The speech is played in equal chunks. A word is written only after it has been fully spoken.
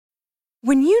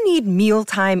When you need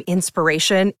mealtime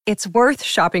inspiration, it's worth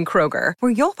shopping Kroger,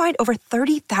 where you'll find over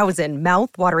 30,000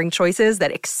 mouth-watering choices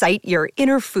that excite your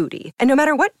inner foodie. And no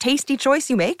matter what tasty choice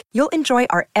you make, you'll enjoy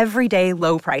our everyday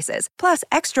low prices, plus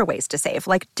extra ways to save,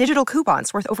 like digital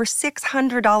coupons worth over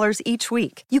 $600 each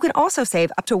week. You can also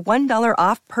save up to $1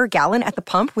 off per gallon at the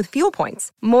pump with fuel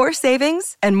points. More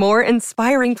savings and more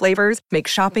inspiring flavors make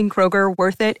shopping Kroger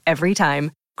worth it every time.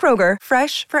 Kroger,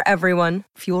 fresh for everyone.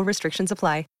 Fuel restrictions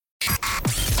apply.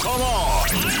 Come on.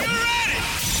 Are you ready?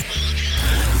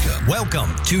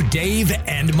 Welcome to Dave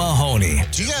and Mahoney.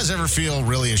 Do you guys ever feel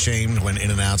really ashamed when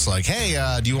In-N-Out's like, hey,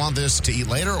 do you want this to eat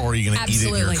later, or are you going to eat it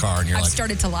in your car? And you're I've like,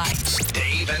 started to lie.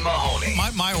 Dave and Mahoney.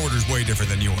 My order's way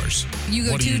different than yours. You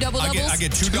go two double doubles? I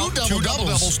get two double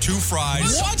doubles, 2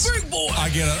 fries. What? Big boy. I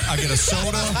get a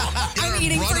soda. I'm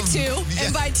eating for 2,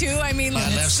 and by 2, I mean my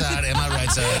left side and my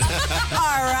right side.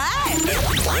 All right.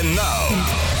 And now,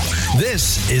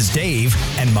 this is Dave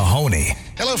and Mahoney.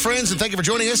 Hello, friends, and thank you for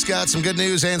joining us. Got some good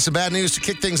news and some bad news to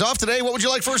kick things off today. What would you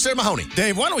like first there, Mahoney?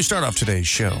 Dave, why don't we start off today's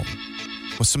show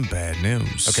with some bad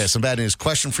news? Okay, some bad news.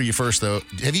 Question for you first, though.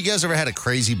 Have you guys ever had a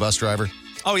crazy bus driver?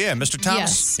 Oh, yeah, Mr.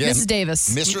 Thomas? Yes, Mrs.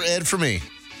 Davis. Mr. Ed for me.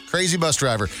 Crazy bus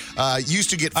driver. Used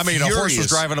to get furious. A horse was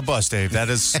driving a bus, Dave. That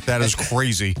is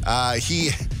crazy.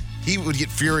 He would get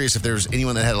furious if there was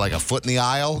anyone that had like a foot in the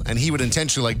aisle, and he would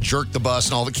intentionally like jerk the bus,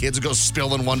 and all the kids would go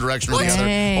spill in one direction or the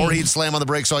other, or he'd slam on the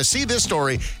brakes. So I see this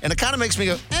story, and it kind of makes me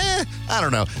go, I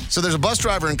don't know. So there's a bus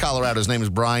driver in Colorado. His name is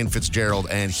Brian Fitzgerald,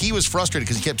 and he was frustrated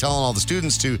because he kept telling all the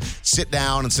students to sit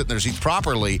down and sit in their seats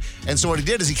properly. And so what he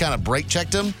did is he kind of brake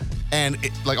checked them, and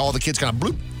like all the kids kind of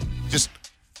bloop, just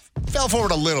fell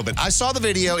forward a little bit. I saw the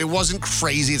video. It wasn't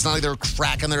crazy. It's not like they were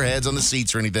cracking their heads on the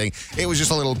seats or anything. It was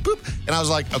just a little boop. And I was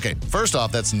like, okay, first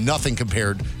off, that's nothing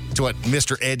compared to what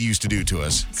Mr. Ed used to do to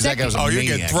us. Because that guy was a maniac.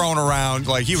 You get thrown around.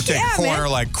 Like, he would take a corner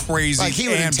like crazy. Like, he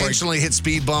would intentionally hit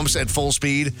speed bumps at full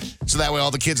speed, so that way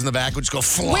all the kids in the back would just go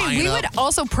flying we up. would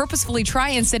also purposefully try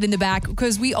and sit in the back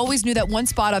because we always knew that one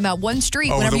spot on that one street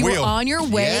Over whenever the you wheel. were on your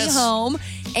way home,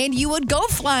 and you would go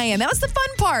flying. That was the fun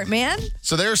part, man.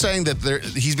 So they're saying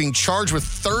that he's being charged with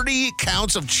 30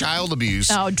 counts of child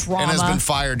abuse. Oh, drama. And has been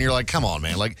fired. And you're like, come on,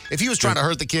 man. Like, if he was trying to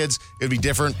hurt the kids, it would be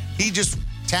different. He just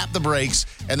tapped the brakes,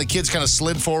 and the kids kind of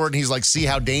slid forward, and he's like, see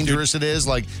how dangerous it is?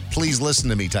 Like, please listen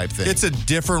to me type thing. It's a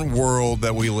different world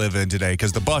that we live in today,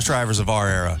 because the bus drivers of our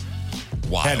era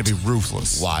had to be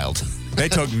ruthless. Wild. They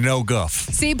took no guff.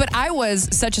 See, but I was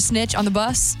such a snitch on the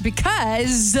bus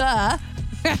because I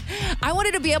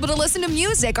wanted to be able to listen to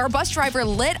music. Our bus driver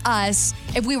let us,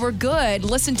 if we were good,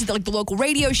 listen to the local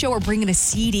radio show or bring in a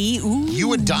CD. Ooh. You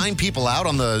would dime people out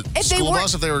on the school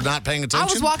bus if they were not paying attention?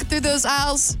 I was walking through those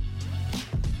aisles.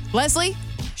 Leslie,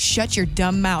 shut your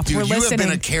dumb mouth. Dude, We're listening. You have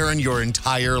been a Karen your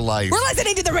entire life. We're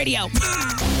listening to the radio.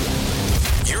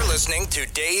 You're listening to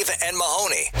Dave and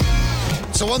Mahoney.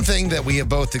 So one thing that we have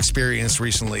both experienced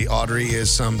recently, Audrey,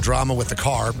 is some drama with the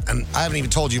car. And I haven't even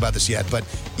told you about this yet, but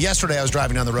yesterday I was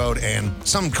driving down the road and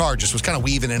some car just was kind of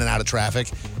weaving in and out of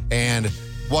traffic and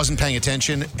wasn't paying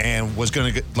attention and was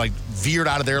going to get veered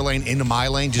out of their lane into my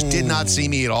lane, just did not see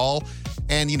me at all.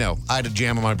 And, I had to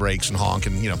jam on my brakes and honk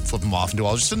and, flip them off and do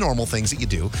all just the normal things that you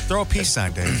do. Throw a peace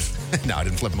sign, Dave. No, I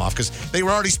didn't flip them off because they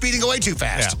were already speeding away too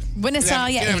fast. Yeah. Wouldn't have saw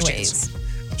you anyways.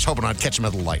 I was hoping I'd catch them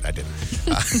at the light. I didn't.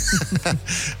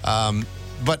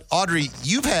 But Audrey,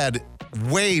 you've had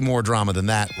way more drama than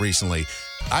that recently.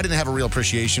 I didn't have a real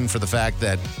appreciation for the fact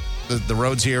that the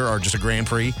roads here are just a Grand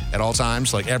Prix at all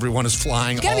times. Like, everyone is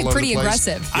flying all over the place. Gotta be pretty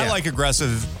aggressive. I like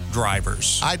aggressive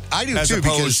drivers. I do as too. As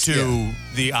opposed to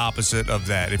the opposite of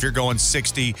that. If you're going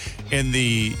 60 in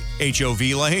the HOV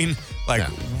lane,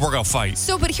 we're going to fight.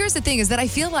 So, but here's the thing is that I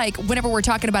feel like whenever we're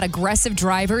talking about aggressive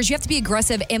drivers, you have to be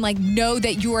aggressive and know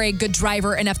that you are a good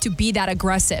driver enough to be that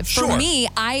aggressive. Sure. For me,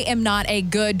 I am not a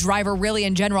good driver really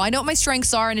in general. I know what my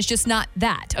strengths are and it's just not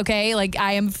that, okay?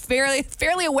 I am fairly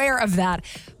aware of that.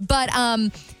 But I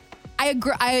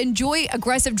enjoy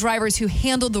aggressive drivers who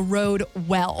handle the road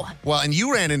well. Well, and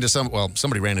you ran into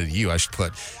somebody ran into you, I should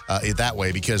put it that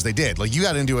way, because they did. You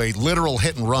got into a literal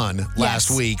hit and run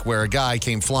last week where a guy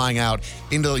came flying out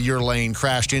into your lane,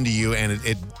 crashed into you, and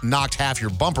it knocked half your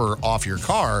bumper off your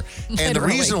car. And the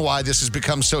reason why this has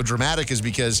become so dramatic is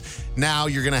because now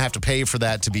you're going to have to pay for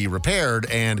that to be repaired,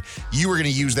 and you were going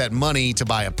to use that money to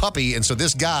buy a puppy. And so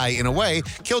this guy, in a way,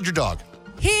 killed your dog.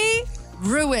 He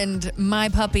ruined my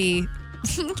puppy.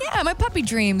 My puppy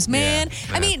dreams, man.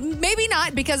 Yeah. I mean, maybe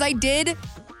not, because I did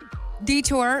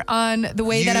detour on the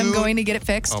way that I'm going to get it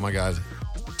fixed. Oh, my God.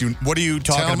 What are you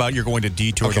talking about? You're going to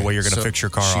detour the way you're going to fix your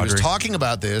car, Audrey. She was talking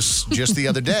about this just the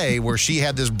other day where she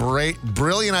had this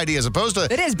brilliant idea as opposed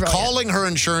to calling her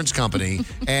insurance company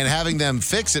and having them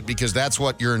fix it because that's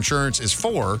what your insurance is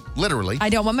for, literally. I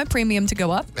don't want my premium to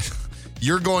go up.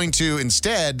 You're going to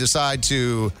instead decide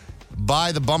to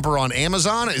buy the bumper on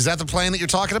Amazon? Is that the plan that you're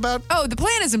talking about? Oh, the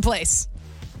plan is in place.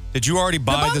 Did you already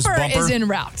buy this bumper? The bumper is en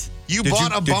route. You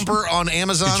bought a bumper on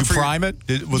Amazon? Did you prime it?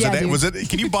 Was it?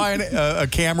 Can you buy a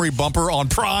Camry bumper on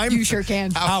Prime? You sure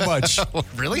can. How much?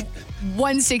 Really?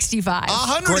 $165.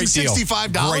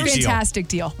 $165? Great deal. Fantastic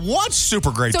deal. What?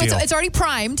 Super great deal. So it's already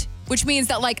primed, which means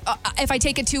that if I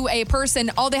take it to a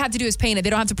person, all they have to do is paint it. They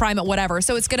don't have to prime it, whatever.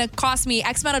 So it's going to cost me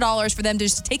X amount of dollars for them to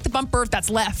just take the bumper that's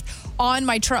left on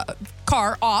my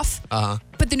car off,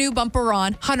 put the new bumper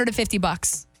on,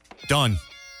 $150. Done.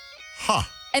 Huh.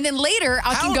 And then later,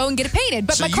 I can go and get it painted.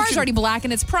 But my car's already black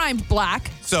and it's primed black.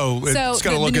 So it's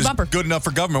going to look as good enough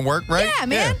for government work, right? Yeah,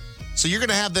 man. So you're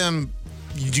going to have them.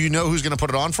 Do you know who's going to put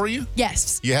it on for you?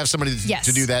 Yes. You have somebody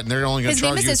to do that, and they're only going to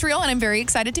charge you. His name is Israel, and I'm very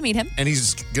excited to meet him. And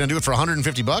he's going to do it for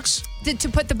 $150? To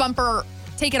put the bumper,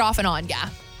 take it off and on, yeah.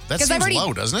 That seems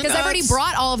low, doesn't it? Because I've already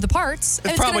brought all of the parts.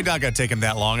 It's probably not going to take him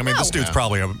that long. I mean, this dude's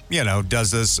probably,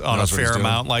 does this on a fair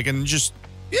amount, and just...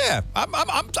 Yeah,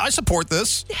 I support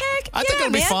this. Heck, I think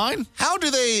it'll be fine. How do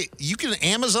you can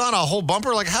Amazon a whole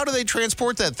bumper? Like, how do they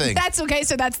transport that thing? That's okay,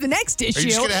 so that's the next issue. Are you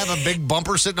just going to have a big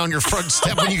bumper sitting on your front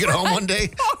step when you get home one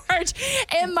day?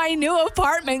 In my new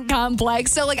apartment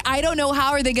complex. So, I don't know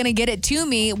how are they going to get it to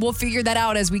me. We'll figure that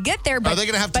out as we get there. But, are they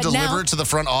going to have to deliver it to the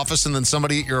front office and then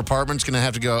somebody at your apartment's going to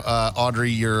have to go,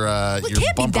 Audrey, your bumper is here?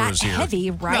 It can't be that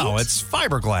heavy, right? No, it's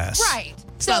fiberglass. Right.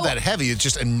 It's not that heavy. It's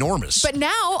just enormous. But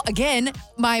now, again,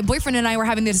 my boyfriend and I were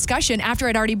having the discussion after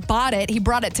I'd already bought it. He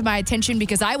brought it to my attention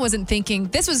because I wasn't thinking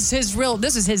this was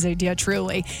his idea,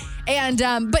 truly. And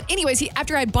but anyways,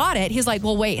 after I bought it, he's like,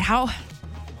 "Well, wait, how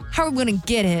are we going to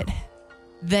get it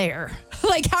there?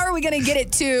 How are we going to get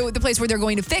it to the place where they're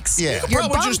going to fix your probably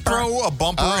bumper?" just throw a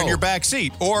bumper in your back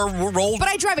seat or roll. But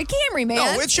I drive a Camry, man.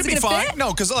 No, it should be fine. Fit? No,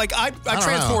 because I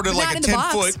transported Not a in the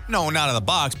 10-foot. No, not in the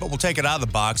box, but we'll take it out of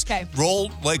the box. Okay.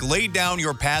 Roll, lay down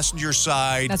your passenger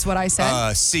side. That's what I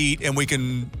said. Seat, and we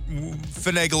can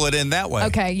finagle it in that way.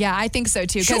 Okay, yeah, I think so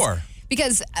too. Sure.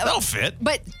 Because that'll fit.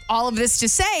 But all of this to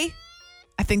say,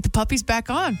 I think the puppy's back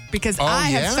on because I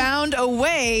have found a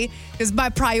way because my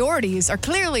priorities are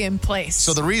clearly in place.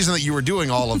 So the reason that you were doing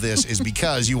all of this is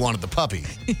because you wanted the puppy.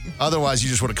 Otherwise,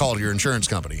 you just would have called your insurance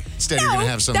company. Instead, you're going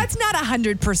to have some... That's not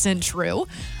 100% true.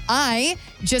 I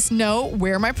just know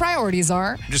where my priorities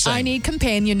are. Just saying. I need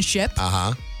companionship.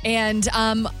 And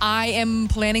I am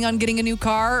planning on getting a new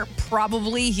car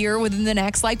probably here within the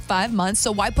next 5 months.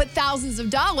 So why put thousands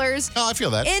of dollars I feel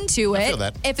that. into it I feel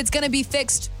that. if it's going to be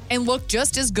fixed and look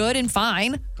just as good and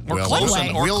fine? We'll close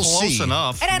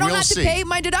enough. And I don't have to pay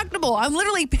my deductible. I'm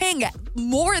literally paying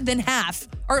more than half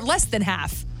or less than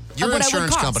half. Your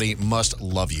insurance company must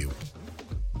love you.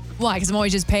 Why? Because I'm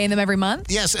always just paying them every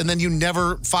month? Yes, and then you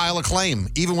never file a claim,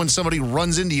 even when somebody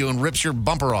runs into you and rips your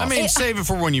bumper off. I mean, save it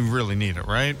for when you really need it,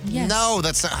 right? Yes. No,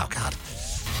 that's not. Oh, God.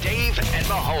 Dave and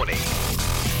Mahoney.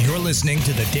 You're listening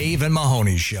to the Dave and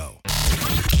Mahoney Show.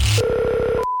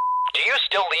 Do you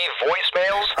still leave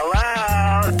voicemails?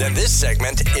 Hello? Then this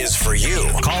segment is for you.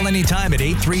 Call anytime at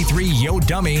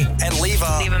 833-YO-DUMMY and leave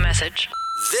a message.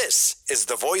 This is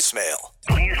the voicemail.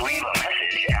 Please leave a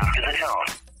message after the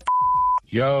tone.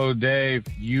 Yo, Dave,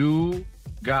 you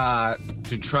got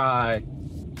to try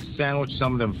sandwich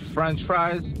some of them French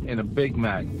fries in a Big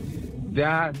Mac.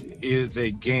 That is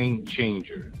a game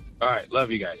changer. All right,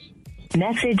 love you guys.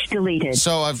 Message deleted.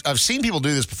 So I've seen people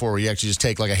do this before where you actually just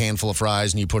take a handful of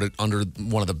fries and you put it under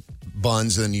one of the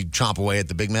buns and then you chomp away at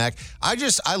the Big Mac. I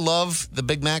love the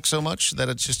Big Mac so much that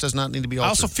it just does not need to be altered. I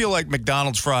also feel like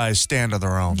McDonald's fries stand on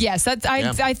their own. Yes,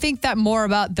 I think that more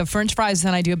about the French fries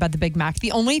than I do about the Big Mac.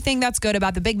 The only thing that's good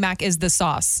about the Big Mac is the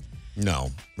sauce.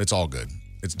 No, it's all good.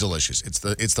 It's delicious.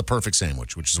 It's the perfect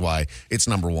sandwich, which is why it's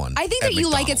number one. I think that you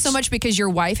like it so much because your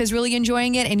wife is really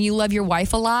enjoying it and you love your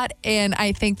wife a lot, and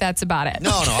I think that's about it.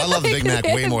 No, I love the Big Mac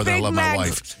way more than I love my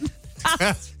wife.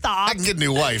 Stop. I can get a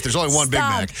new wife. There's only one Big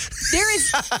Mac. There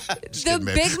is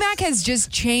Big Mac has just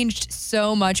changed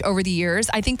so much over the years.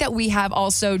 I think that we have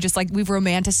also just we've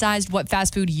romanticized what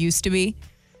fast food used to be.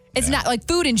 It's not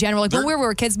food in general. When we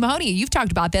were kids, Mahoney, you've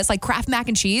talked about this. Kraft mac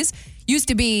and cheese used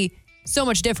to be so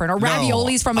much different. Or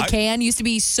raviolis from a can used to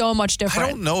be so much different.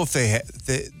 I don't know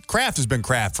if Kraft has been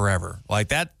Kraft forever.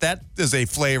 That is a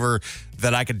flavor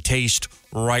that I could taste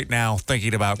right now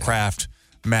thinking about Kraft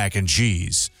mac and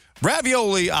cheese.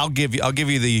 Ravioli, I'll give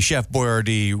you the Chef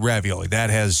Boyardee ravioli. That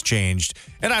has changed,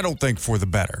 and I don't think for the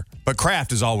better. But Kraft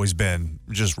has always been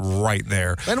just right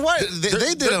there. And what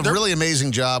they did a really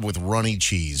amazing job with runny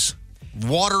cheese,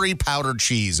 watery powdered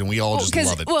cheese, and we all just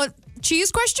love it. Well,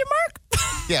 cheese question mark?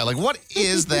 Yeah, like what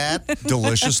is that?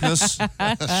 Deliciousness? Sure.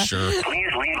 Please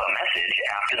leave a message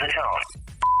after the tone.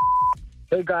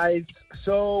 Hey guys,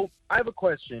 so I have a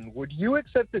question. Would you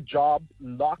accept a job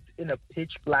locked in a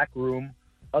pitch black room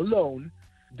alone,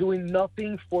 doing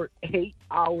nothing for 8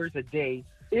 hours a day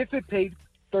if it paid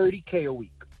 $30K a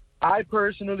week? I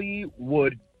personally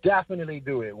would definitely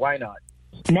do it. Why not?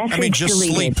 Message just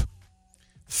deleted. sleep.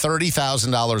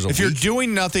 $30,000 a week. If you're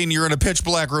doing nothing, you're in a pitch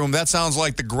black room, that sounds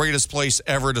like the greatest place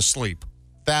ever to sleep.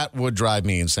 That would drive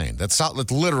me insane. That's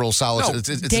literal solitude.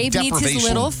 No. It's Dave a needs deprivation. his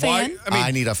little fan. I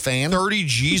need a fan. 30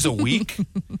 G's a week?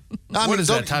 What is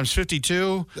that, times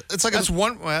 52? It's like that's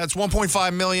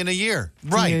 1.5 million a year.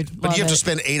 Right. Dude, But you have to love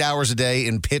spend 8 hours a day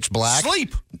in pitch black.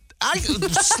 Sleep.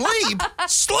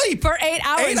 Sleep. For 8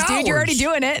 hours, 8 dude. You're already hours.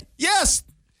 doing it. Yes.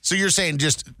 So you're saying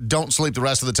just don't sleep the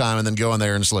rest of the time and then go in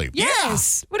there and sleep.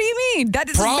 Yes. What do you mean? That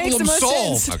just makes Problem the most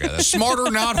solved. sense. Okay, that's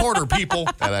Smarter, not harder, people.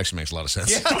 That actually makes a lot of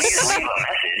sense. Please leave a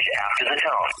message after the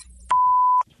tone.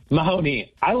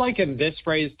 Mahoney, I liken this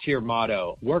phrase to your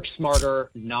motto, work smarter,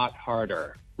 not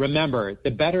harder. Remember,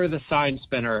 the better the sign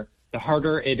spinner, the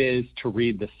harder it is to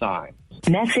read the sign.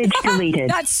 Message deleted.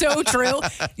 That's so true.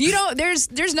 You know, there's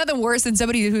nothing worse than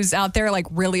somebody who's out there like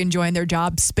really enjoying their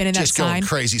job, spinning Just that going sign.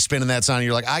 crazy, spinning that sign.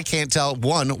 You're like, I can't tell,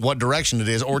 one, what direction it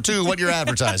is, or two, what you're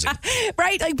advertising.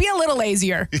 Right? Like be a little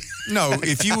lazier. No,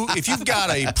 if you've got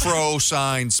a pro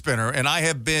sign spinner, and I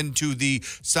have been to the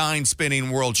sign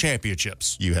spinning world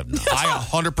championships. You have not. I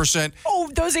 100%. Oh,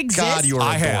 those exist. God, you are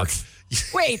I a dork. have.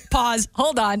 Wait, pause.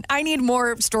 Hold on. I need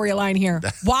more storyline here.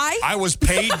 Why? I was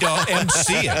paid to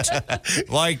MC it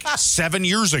like 7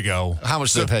 years ago. How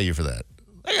much did they pay you for that?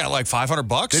 I got like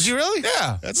 $500. Did you really?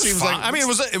 Yeah. That seems fine. like- I mean,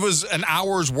 it was an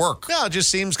hour's work. No, it just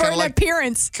seems For kind an of like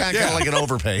appearance. kind of like an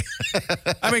overpay.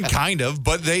 I mean, kind of,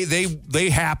 but they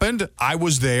happened. I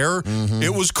was there. Mm-hmm.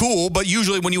 It was cool, but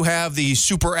usually when you have the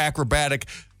super acrobatic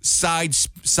sign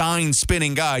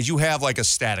spinning guys, you have like a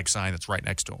static sign that's right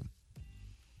next to them.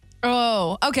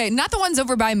 Oh, okay. Not the ones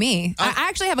over by me. I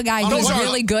actually have a guy who's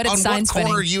really good at sign On what spinning.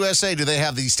 corner USA do they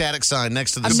have the static sign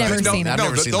next to the I've sign? never seen it. I've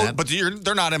never seen that. But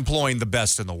they're not employing the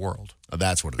best in the world. Oh,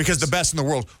 that's what it Because is. the best in the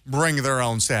world bring their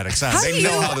own static sign. How They do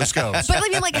know you- how this goes. But I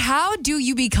mean, like, how do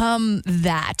you become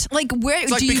that? Like, where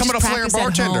It's like do you becoming a just flair practice at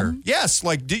bartender. home? Yes,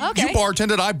 like Okay. you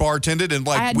bartended, I bartended, and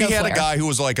I like had we no had flair. a guy who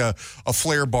was like a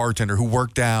flair bartender who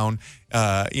worked down,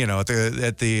 at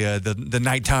the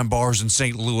nighttime bars in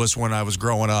St. Louis when I was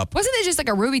growing up. Wasn't it just like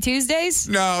a Ruby Tuesdays?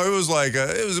 No, it was like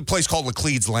it was a place called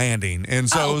Laclede's Landing, and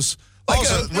so it was like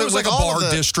Also, it was with like a all bar of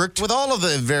the- district. With all of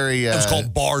the very... It was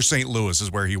called Bar St. Louis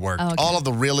is where he worked. Okay. all of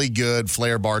the really good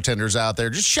flair bartenders out there,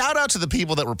 just shout out to the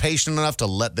people that were patient enough to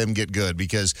let them get good,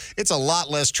 because it's a lot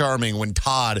less charming when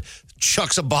Todd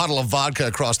chucks a bottle of vodka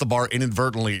across the bar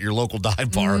inadvertently at your local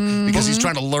dive bar because he's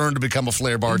trying to learn to become a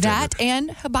flair bartender. That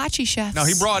and hibachi chefs. Now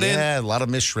he brought in Yeah, a lot of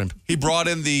missed shrimp. He brought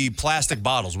in the plastic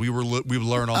bottles. We would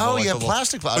learn on. Oh, the, yeah, the-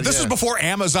 plastic bottles, But this yeah. was before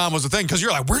Amazon was a thing, because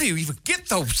you're like, where do you even get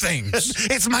those things?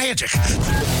 It's magic.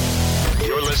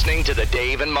 You're listening to the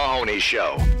Dave and Mahoney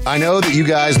Show. I know that you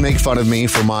guys make fun of me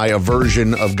for my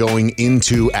aversion of going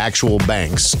into actual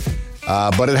banks.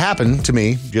 But it happened to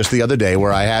me just the other day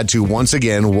where I had to once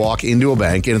again walk into a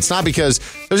bank, and it's not because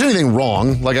there's anything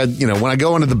wrong. Like when I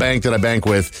go into the bank that I bank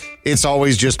with, it's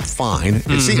always just fine.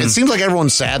 It seems like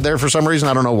everyone's sad there for some reason.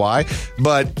 I don't know why,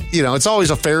 but it's always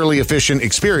a fairly efficient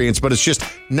experience, but it's just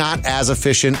not as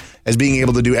efficient as being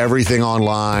able to do everything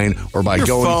online or by going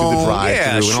through the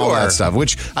drive-thru and all that stuff,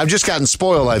 which I've just gotten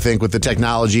spoiled, I think, with the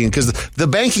technology. And because the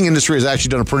banking industry has actually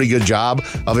done a pretty good job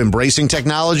of embracing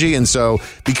technology. And so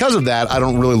because of that, I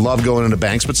don't really love going into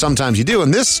banks, but sometimes you do.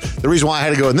 And the reason why I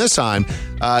had to go in this time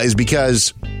is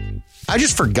because I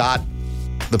just forgot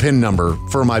the PIN number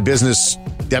for my business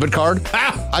debit card.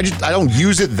 I don't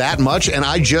use it that much, and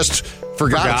I just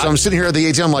forgot it. So I'm sitting here at the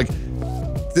ATM, I'm like,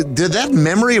 did that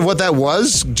memory of what that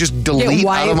was just delete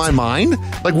out of my mind?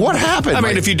 Like, what happened? I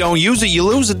mean, if you don't use it, you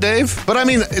lose it, Dave. But I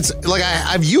mean, it's like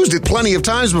I've used it plenty of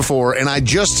times before, and I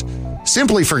just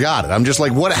simply forgot it. I'm just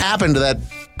like, what happened to that?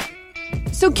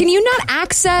 So can you not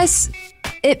access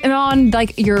it on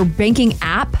like your banking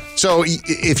app? So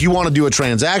if you want to do a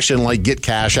transaction like get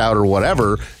cash out or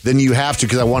whatever, then you have to,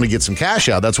 because I want to get some cash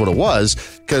out. That's what it was,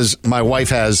 because my wife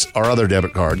has our other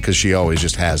debit card because she always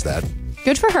just has that.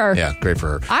 Good for her. Yeah, great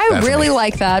for her. I really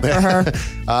like that for her.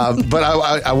 But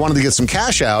I wanted to get some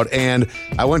cash out, and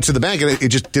I went to the bank, and it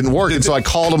just didn't work. And so I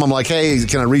called them. I'm like, hey,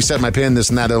 can I reset my PIN, this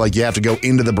and that? They're like, you have to go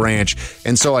into the branch.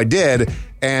 And so I did.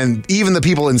 And even the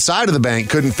people inside of the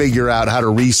bank couldn't figure out how to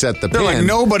reset the PIN. They're like,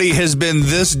 nobody has been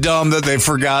this dumb that they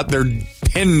forgot their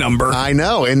PIN number. I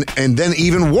know. And then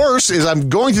even worse is I'm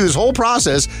going through this whole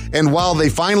process, and while they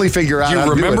finally figure out how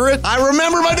to remember do it? I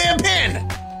remember my damn PIN.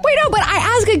 Wait, no, but I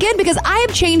ask again because I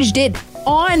have changed it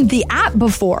on the app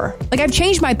before. Like, I've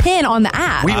changed my PIN on the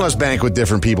app. We must bank with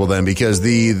different people then, because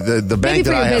the bank Maybe for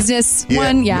that your I have, business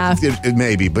one, yeah. It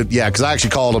maybe, but yeah, because I actually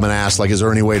called them and asked, like, is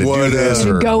there any way to do this?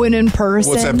 Or, going in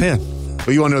person. What's that PIN?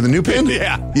 well, you want to know the new PIN?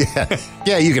 Yeah.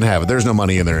 Yeah, you can have it. There's no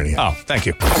money in there anyhow. Oh, thank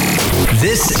you.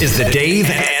 This is the Dave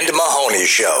and Mahoney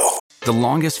Show. The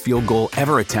longest field goal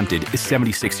ever attempted is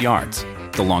 76 yards.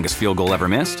 The longest field goal ever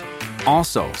missed?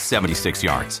 Also 76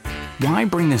 yards. Why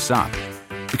bring this up?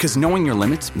 Because knowing your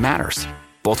limits matters,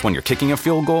 both when you're kicking a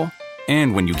field goal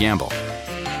and when you gamble.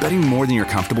 Betting more than you're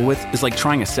comfortable with is like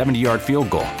trying a 70-yard field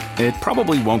goal. It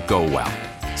probably won't go well.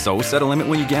 So set a limit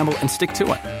when you gamble and stick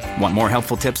to it. Want more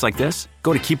helpful tips like this?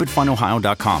 Go to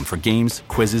keepitfunohio.com for games,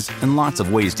 quizzes, and lots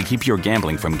of ways to keep your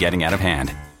gambling from getting out of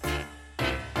hand.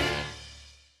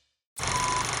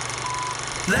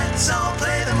 Let's all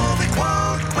play the movie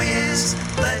quote quiz.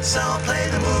 Let's all play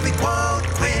the movie quote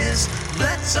quiz.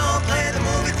 Let's all play the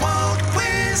movie quote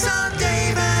quiz on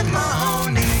Dave and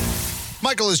Mahoney.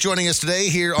 Michael is joining us today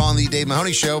here on the Dave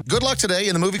Mahoney Show. Good luck today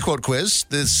in the movie quote quiz.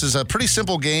 This is a pretty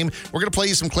simple game. We're going to play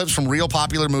you some clips from real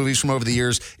popular movies from over the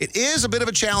years. It is a bit of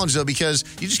a challenge, though, because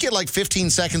you just get like 15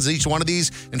 seconds of each one of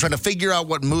these and trying to figure out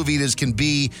what movie it is can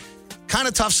be. Kind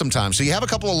of tough sometimes. So you have a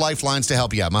couple of lifelines to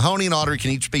help you out. Mahoney and Audrey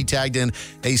can each be tagged in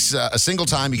a single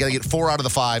time. You got to get 4 out of the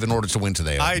 5 in order to win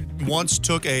today. I once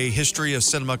took a history of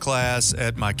cinema class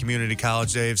at my community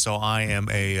college, Dave, so I am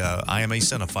a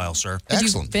cinephile, sir. Did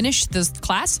you finish this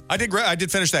class? I did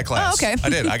finish that class. Oh, okay. I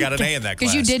did. I got an A in that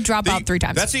class. Because you did drop out 3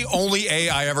 times. That's the only A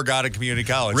I ever got in community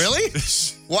college. Really?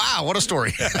 Wow, what a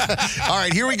story. All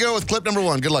right, here we go with clip number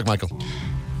 1. Good luck, Michael.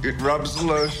 It rubs the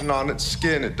lotion on its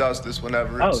skin. It does this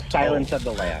whenever it's Silence of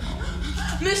the Lambs.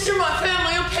 Mister, my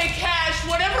family will pay cash.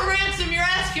 Whatever ransom you're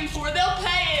asking for, they'll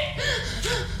pay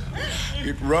it.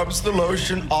 It rubs the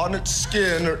lotion on its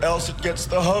skin, or else it gets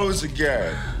the hose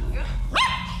again.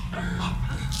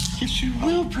 Yes, you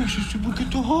will, precious. You will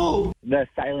get the hose. The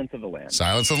Silence of the Lambs.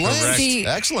 Silence of the Lambs. See,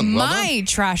 Excellent. Well my done.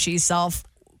 trashy self,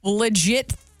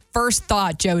 legit first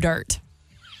thought, Joe Dirt.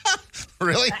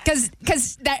 Really?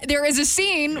 Because there is a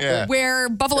scene where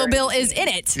Buffalo Bill is in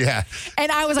it. Yeah.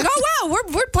 And I was like, oh, wow,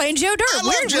 we're playing Joe Dirt.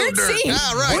 We're seeing,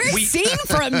 we're seeing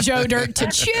from Joe Dirt to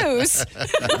choose.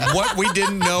 What we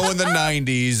didn't know in the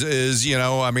 90s is,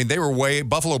 they were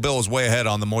Buffalo Bill was way ahead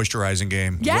on the moisturizing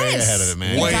game. Yes. Way ahead of it,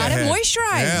 man. You got to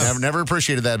moisturize. Yeah. Never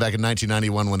appreciated that back in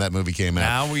 1991 when that movie came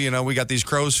out. Now, we got these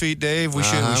crow's feet, Dave. We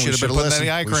should have been putting that in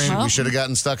the eye cream. We should have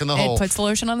gotten stuck in the hole. It puts the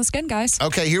lotion on the skin, guys.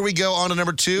 Okay, here we go on to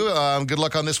number 2. Good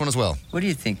luck on this one as well. What are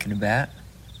you thinking about?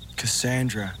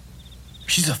 Cassandra.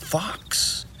 She's a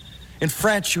fox. In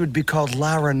France, she would be called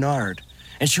La Renard,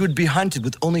 and she would be hunted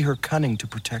with only her cunning to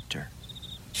protect her.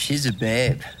 She's a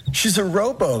babe. She's a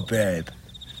robo-babe.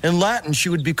 In Latin, she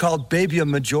would be called Babia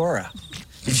Majora.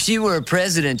 If she were a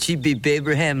president, she'd be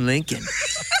Abraham Lincoln.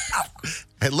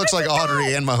 It looks like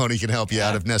Audrey and Mahoney can help you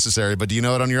out if necessary, but do you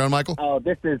know it on your own, Michael? Oh,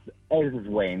 this is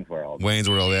Wayne's World. Wayne's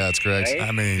World, yeah, that's correct. Right?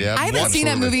 I mean, yeah, I haven't seen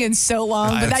that movie in so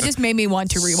long, but that just made me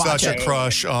want to rewatch Such a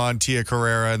crush on Tia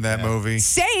Carrera in that movie.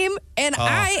 Same, and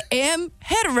I am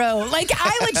hetero. Like,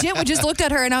 I legit would just looked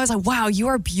at her and I was like, wow, you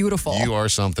are beautiful. You are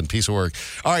something. Piece of work.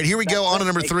 All right, here we go on to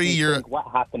number 3. What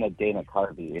happened to Dana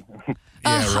Carvey?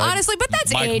 Honestly, but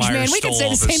that's Mike age, Myers man. We can say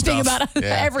the stole all same thing his about stuff.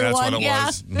 everyone. That's what it yeah.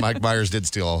 was. Mike Myers did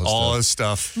steal all his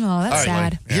stuff. Oh, that's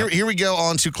sad. Here we go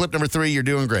on to clip number 3. You're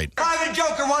doing great. Private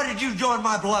Joker, why did you join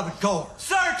my beloved corps?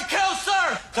 Sir, to kill,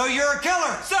 sir! So you're a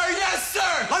killer? Sir, yes,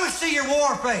 sir! Let me see your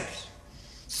war face.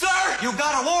 Sir! You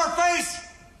got a war face?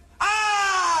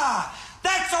 Ah!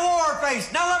 That's a war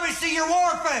face! Now let me see your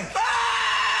war face!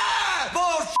 Ah!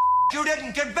 Bullshit! You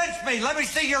didn't convince me! Let me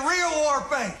see your real war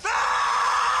face!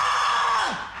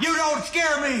 Ah! You don't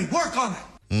scare me! Work on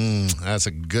it! That's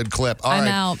a good clip. All I'm right.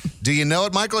 out. Do you know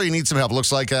it, Michael, or you need some help?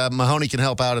 Looks like Mahoney can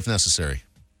help out if necessary.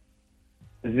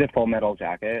 This is a Full Metal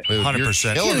Jacket.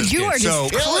 100%. Dude, you are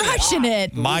just crushing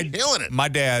it. My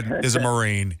dad is a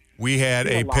Marine. we had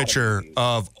a picture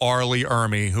of Arlie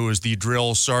Ermy, who is the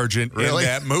drill sergeant in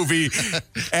that movie,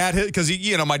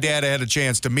 because my dad had a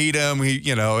chance to meet him. He,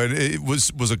 it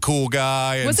was a cool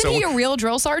guy. And Wasn't he a real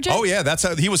drill sergeant? Oh yeah, that's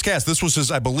how he was cast. This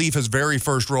was I believe, his very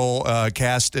first role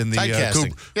cast in the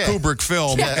Kubrick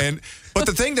film. Yeah. But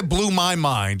the thing that blew my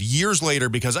mind years later,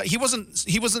 because he wasn't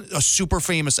a super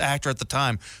famous actor at the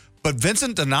time, but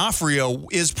Vincent D'Onofrio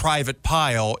is Private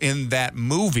Pyle in that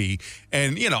movie.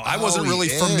 And, I wasn't really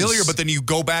familiar, but then you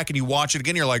go back and you watch it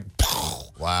again, you're like,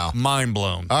 wow, mind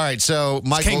blown. All right, so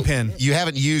Michael, Kingpin. You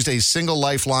haven't used a single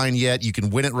lifeline yet. You can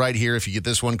win it right here if you get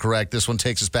this one correct. This one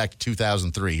takes us back to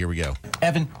 2003. Here we go.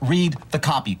 Evan, read the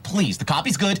copy, please. The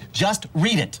copy's good. Just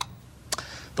read it.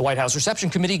 The White House Reception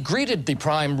Committee greeted the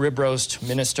prime rib roast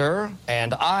minister,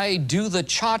 and I do the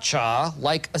cha-cha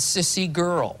like a sissy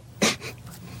girl.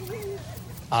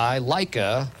 I like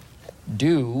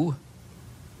do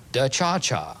the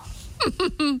cha-cha.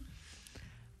 Do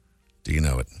you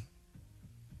know it?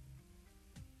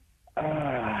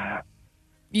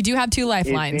 You do have 2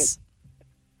 lifelines.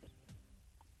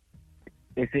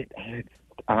 Is it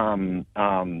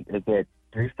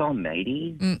Bruce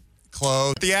Almighty?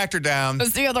 Close. The actor down.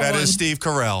 That's the other one. That is Steve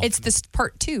Carell. It's this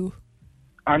part 2.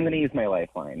 I'm going to use my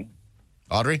lifeline.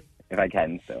 Audrey? If I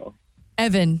can, so.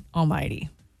 Evan Almighty.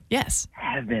 Yes.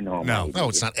 Evan Almighty. No,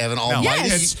 it's not Evan Almighty.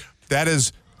 Yes. That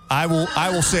is... I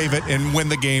will save it and win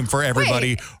the game for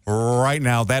everybody right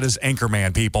now. That is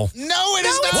Anchorman, people. No, it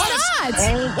is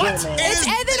not. What? It's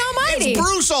Evan Almighty. It's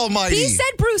Bruce Almighty. He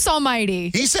said Bruce Almighty.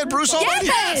 He said Bruce Almighty?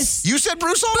 Yes. You said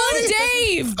Bruce Almighty? Boo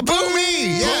Dave. Boo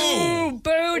me. Yeah.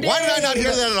 Boo Dave. Why did I not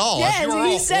hear that at all? Yes, You were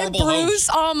he a said horrible Bruce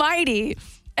Almighty.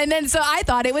 And then so I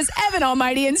thought it was Evan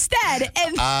Almighty instead.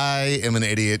 And I am an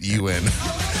idiot. You win.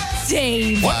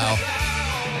 Dave. Wow.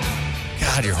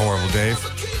 God, you're horrible, Dave.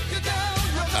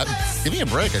 Give me a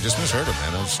break. I just misheard him,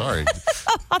 man. I'm sorry.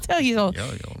 I'll tell you.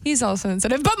 He's all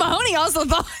sensitive. But Mahoney also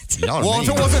thought. Well, if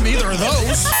it wasn't either of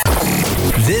those.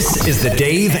 This is the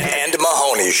Dave and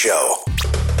Mahoney Show.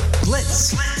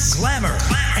 Glitz, glamour,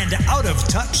 and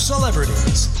out-of-touch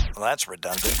celebrities. Well, that's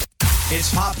redundant.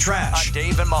 It's Pop Trash. On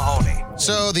Dave and Mahoney.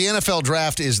 So the NFL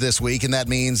draft is this week, and that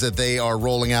means that they are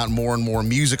rolling out more and more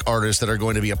music artists that are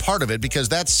going to be a part of it, because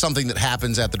that's something that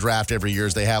happens at the draft every year.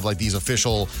 Is they have like these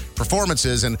official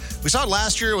performances, and we saw it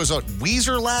last year. It was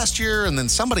Weezer last year, and then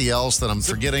somebody else that I'm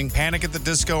forgetting. Panic at the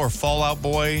Disco or Fall Out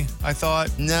Boy, I thought.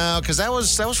 No, because that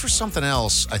was for something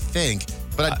else, I think.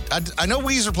 But I know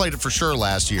Weezer played it for sure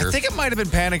last year. I think it might have been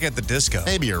Panic at the Disco.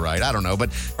 Maybe you're right. I don't know. But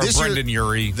or this Brendan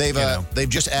Urie. They've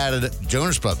just added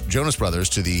Jonas Brothers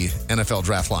to the NFL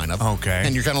draft lineup. Okay.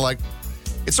 And you're kind of like,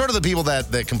 it's sort of the people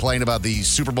that complain about the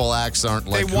Super Bowl acts aren't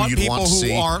like they want who you'd people want to who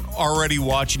see. aren't already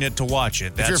watching it to watch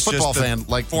it. That's if you're a football just fan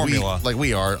like formula.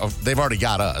 we are, they've already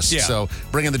got us. Yeah. So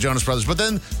bring in the Jonas Brothers. But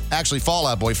then actually Fall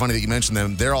Out Boy, funny that you mentioned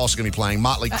them, they're also going to be playing.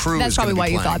 Motley Crue That's is going to probably be why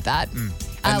playing. you thought that.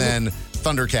 And then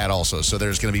Thundercat also. So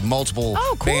there's going to be multiple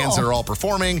bands that are all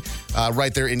performing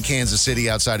right there in Kansas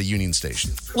City outside of Union Station.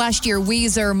 Last year,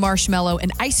 Weezer, Marshmello,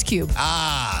 and Ice Cube.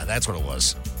 Ah, that's what it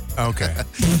was. Okay.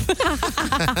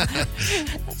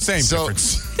 Same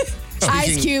difference.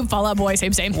 Ice Cube, Fall Out Boy,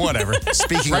 same. Whatever.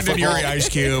 Speaking of Brendan football, Urie, Ice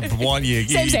Cube, one you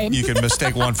Same. can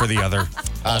mistake one for the other.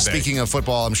 Speaking of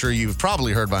football, I'm sure you've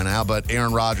probably heard by now, but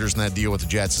Aaron Rodgers and that deal with the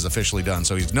Jets is officially done.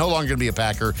 So he's no longer going to be a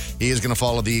Packer. He is going to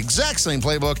follow the exact same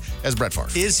playbook as Brett Favre.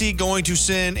 Is he going to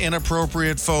send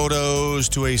inappropriate photos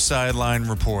to a sideline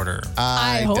reporter?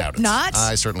 I hope doubt it. not.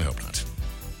 I certainly hope not.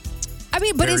 I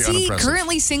mean, but Very is he unimpressive.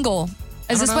 currently single?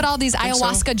 I Is don't this know. what all these Think so.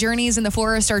 ayahuasca journeys in the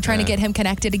forest are trying to get him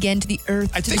connected again to the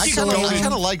earth? I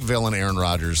kind of like villain Aaron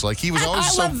Rodgers. Like he was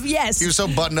always he was so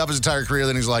buttoned up his entire career.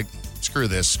 Then he's like, screw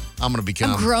this. I'm going to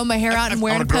become. I'm growing my hair out and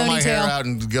wearing I'm a gonna grow my hair ponytail. out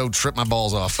and go trip my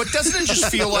balls off. But doesn't it just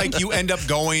feel like you end up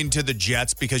going to the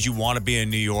Jets because you want to be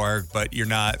in New York, but you're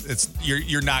not?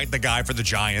 You're not the guy for the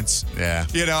Giants. Yeah.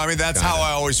 You know, I mean, that's how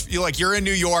I always feel. Like you're in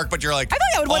New York, but you're like I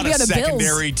thought I would want on to a be on the Bills.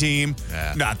 secondary team.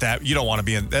 Yeah. Not that you don't want to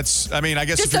be in. That's. I mean, I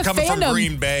guess Just if you're a coming from fandom.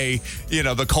 Green Bay, you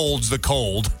know, the cold's the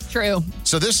cold. True.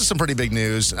 So this is some pretty big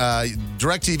news.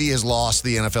 DirecTV has lost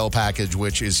the NFL package,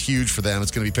 which is huge for them.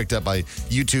 It's going to be picked up by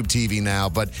YouTube TV now,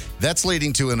 but that's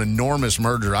leading to an enormous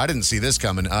merger. I didn't see this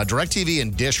coming. DirecTV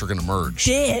and Dish are going to merge.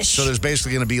 Dish. So there's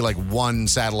basically going to be like one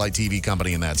satellite TV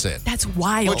company, and that's it. That's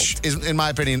wild. Which, is, in my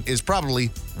opinion, is probably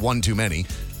one too many.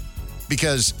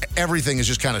 Because everything is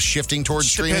just kind of shifting towards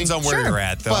streaming. Depends on where you're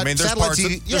at, though. But I mean, there's satellite parts,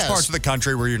 TV, there's parts of the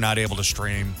country where you're not able to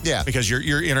stream. Yeah. Because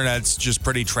your internet's just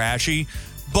pretty trashy.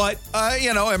 But,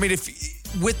 you know, I mean, if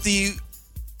with the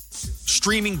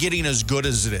streaming getting as good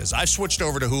as it is, I've switched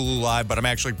over to Hulu Live, but I'm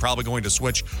actually probably going to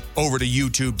switch over to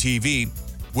YouTube TV.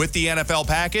 with the NFL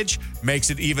package makes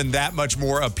it even that much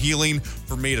more appealing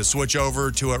for me to switch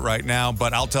over to it right now.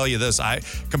 But I'll tell you this,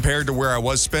 compared to where I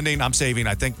was spending, I'm saving,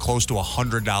 I think, close to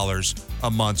 $100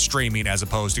 a month streaming as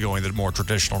opposed to going the more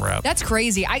traditional route. That's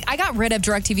crazy. I got rid of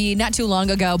DirecTV not too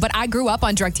long ago, but I grew up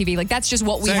on DirecTV. Like, that's just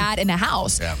what we had in the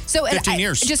house. Yeah. So 15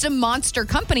 years. Just a monster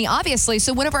company, obviously.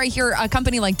 So whenever I hear a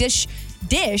company like Dish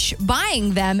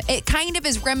buying them, it kind of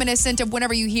is reminiscent of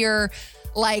whenever you hear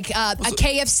like a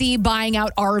KFC buying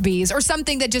out Arby's or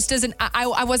something that just doesn't,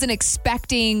 I wasn't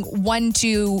expecting one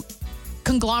to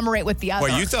conglomerate with the other.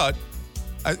 Well, you thought,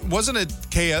 wasn't it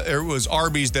it was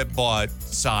Arby's that bought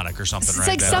Sonic or something, It's right?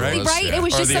 like something, right? It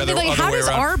was just something like, how does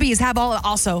Arby's have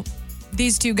also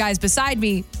these two guys beside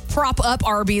me prop up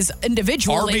Arby's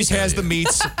individually? Arby's has the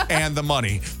meats and the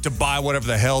money to buy whatever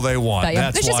the hell they want. But, yeah,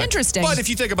 That's it's just why. interesting. But if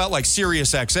you think about like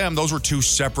Sirius XM, those were two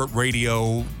separate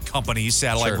radio companies,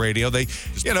 satellite radio. They,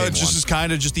 it's just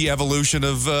kind of just the evolution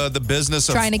of the business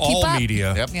of Trying to keep all up.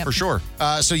 media, for sure.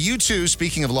 So U2,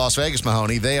 speaking of Las Vegas,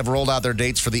 Mahoney, they have rolled out their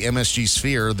dates for the MSG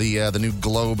Sphere, the new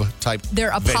globe type.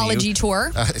 Their apology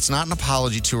tour. It's not an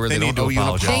apology tour. They don't need to owe you an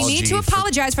apologize. apology. They need to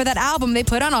apologize for that album they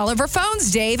put on all of our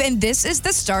phones, Dave, and this is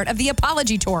the start of the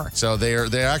apology tour. So they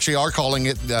actually are calling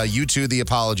it U2 the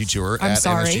Apology Tour at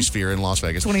MSG Sphere in Las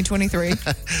Vegas. 2023.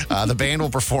 The band will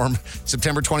perform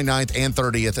September 29th and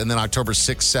 30th, and then October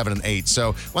 6th, 7th, and 8th.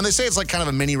 So when they say it's like kind of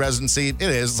a mini residency, it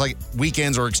is. It's like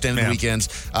weekends or extended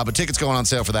weekends. But tickets going on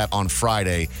sale for that on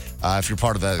Friday if you're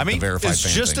part of the verified it's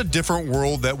fan just thing. a different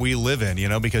world that we live in,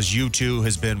 because U2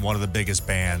 has been one of the biggest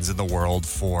bands in the world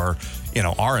for,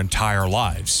 our entire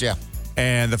lives. Yeah.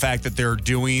 And the fact that they're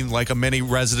doing like a mini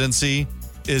residency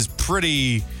is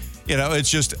pretty, it's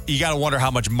just, you got to wonder how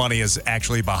much money is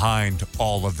actually behind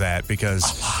all of that, because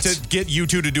to get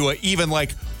U2 to do even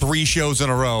like 3 shows in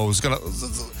a row is going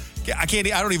to, I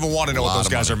don't even want to know what those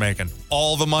guys are making.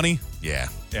 All the money? Yeah.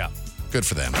 Yeah. Good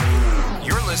for them.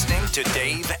 You're listening to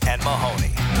Dave and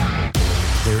Mahoney.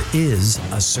 There is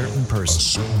a certain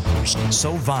person,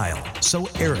 so vile, so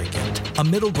arrogant, a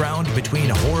middle ground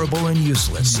between horrible and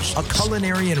useless, a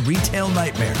culinary and retail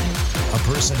nightmare, a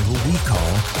person who we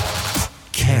call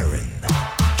Karen.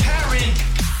 Karen,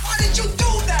 why did you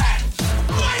do that?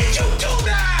 Why did you do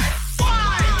that?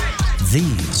 Why?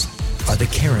 These are the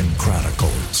Karen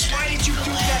Chronicles. Why did you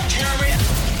do that, Karen?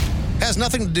 Has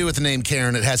nothing to do with the name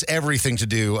Karen. It has everything to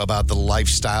do about the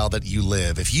lifestyle that you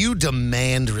live. If you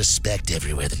demand respect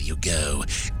everywhere that you go,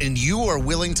 and you are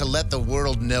willing to let the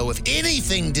world know if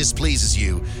anything displeases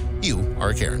you, you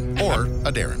are a Karen or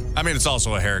a Darren. I mean, it's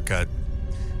also a haircut.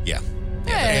 Yeah.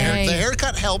 Hey. The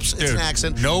haircut helps. It's Dude, an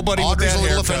accent. nobody with Audrey's that a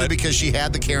little haircut. offended because she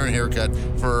had the Karen haircut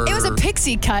for... It was a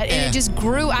pixie cut, and it just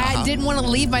grew. I didn't want to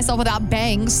leave myself without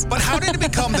bangs. But how did it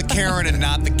become the Karen and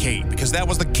not the Kate? Because that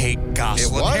was the Kate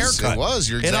Gosselin haircut. It was.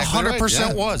 You're exactly It 100% right.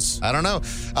 Yeah. was. I don't know.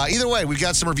 Either way, we've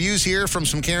got some reviews here from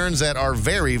some Karens that are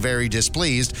very, very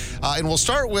displeased. And we'll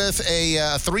start with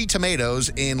a 3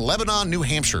 tomatoes in Lebanon, New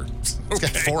Hampshire. It's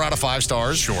got 4 out of 5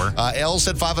 stars. Sure. Elle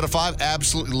said 5 out of 5.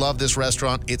 Absolutely love this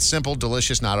restaurant. It's simple,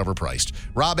 delicious, not overpriced.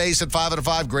 Rob A said 5 out of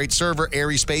 5. Great server,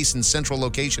 airy space, and central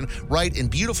location right in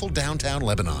beautiful downtown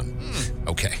Lebanon.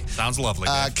 Okay. Sounds lovely.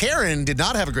 Karen did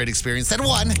not have a great experience. Said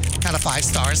 1 out of 5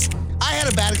 stars. I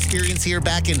had a bad experience here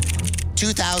back in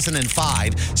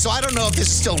 2005, so I don't know if this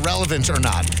is still relevant or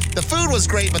not. The food was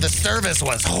great, but the service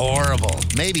was horrible.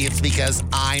 Maybe it's because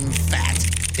I'm fat.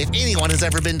 If anyone has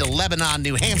ever been to Lebanon,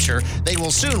 New Hampshire, they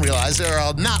will soon realize there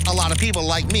are not a lot of people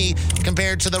like me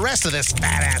compared to the rest of this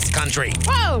fat-ass country.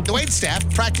 Whoa! The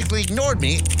waitstaff practically ignored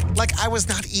me like I was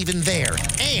not even there,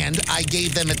 and I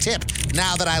gave them a tip.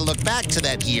 Now that I look back to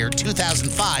that year,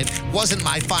 2005 wasn't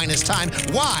my finest time.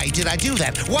 Why did I do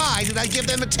that? Why did I give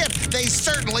them a tip? They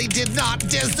certainly did not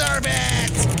deserve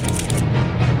it.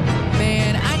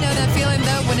 Man, I know that feeling,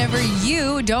 though, whenever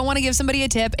you don't want to give somebody a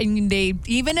tip, and they,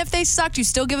 even if they sucked, you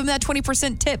still give them that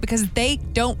 20% tip because they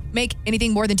don't make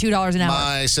anything more than $2 an hour.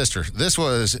 My sister, this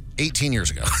was 18 years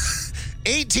ago.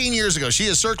 18 years ago. She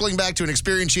is circling back to an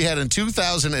experience she had in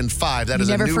 2005. That is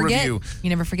a new review. You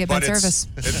never forget bad service.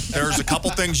 There's a couple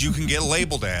things you can get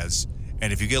labeled as.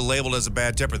 And if you get labeled as a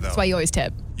bad tipper, though, That's why you always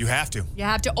tip. you have to. You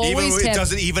have to always even,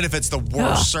 tip. Even if it's the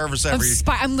worst service ever.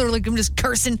 I'm literally just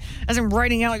cursing as I'm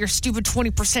writing out your stupid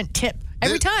 20% tip.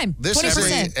 Every time. This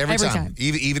 20%. every time.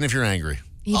 Even if you're angry.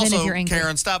 Even also, if you're angry.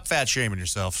 Karen, stop fat shaming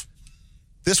yourself.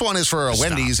 This one is for a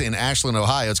Wendy's in Ashland,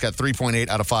 Ohio. It's got 3.8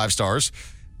 out of 5 stars.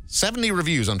 70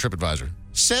 reviews on TripAdvisor.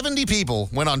 70 people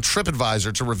went on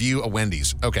TripAdvisor to review a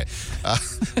Wendy's. Okay.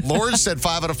 Lord said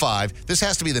 5 out of 5. This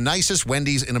has to be the nicest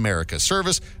Wendy's in America.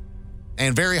 Service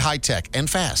and very high tech and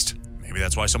fast. Maybe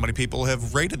that's why so many people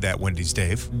have rated that Wendy's,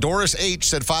 Dave. Doris H.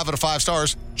 said 5 out of 5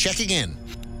 stars. Checking in.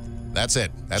 That's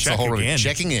it. That's the whole review.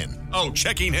 Checking in. Oh,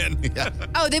 checking in. Yeah.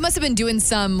 Oh, they must have been doing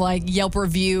some like Yelp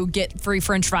review, get free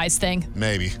French fries thing.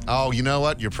 Maybe. Oh, you know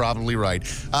what? You're probably right.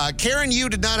 Karen, you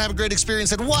did not have a great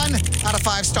experience at 1 out of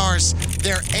 5 stars.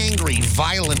 Their angry,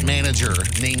 violent manager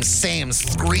named Sam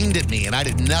screamed at me, and I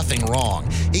did nothing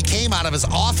wrong. He came out of his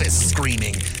office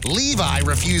screaming. Levi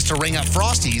refused to ring up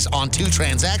Frosties on 2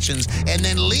 transactions, and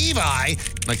then Levi,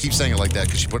 and I keep saying it like that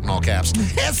because she put in all caps,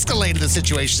 escalated the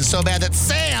situation so bad that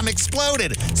Sam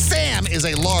exploded. Sam is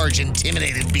a large,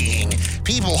 intimidated being.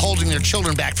 People holding their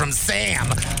children back from Sam.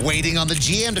 Waiting on the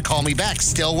GM to call me back.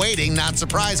 Still waiting. Not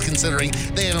surprised considering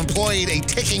they have employed a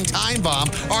ticking time bomb.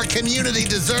 Our community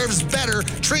deserves better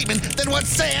treatment than what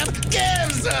Sam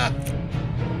gives.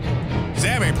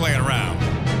 Sam ain't playing around.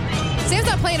 Sam's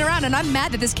not playing around, and I'm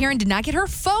mad that this Karen did not get her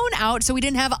phone out so we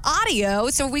didn't have audio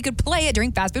so we could play it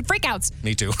during fast food freakouts.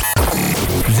 Me too.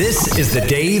 This is the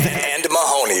Dave and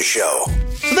Mahoney Show.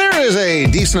 So there is a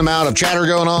decent amount of chatter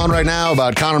going on right now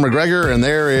about Conor McGregor, and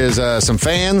there is some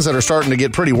fans that are starting to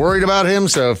get pretty worried about him.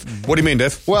 So, what do you mean,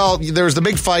 Dave? Well, there was the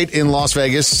big fight in Las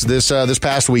Vegas this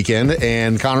past weekend,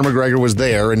 and Conor McGregor was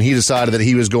there, and he decided that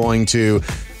he was going to,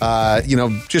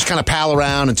 just kind of pal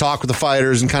around and talk with the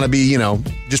fighters and kind of be,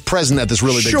 just present at this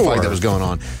really big fight that was going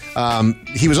on.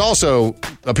 He was also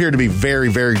appeared to be very,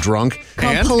 very drunk,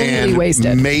 completely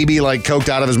wasted, maybe like coked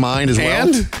out of his mind as well.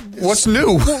 And what's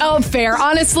new? Oh, fair.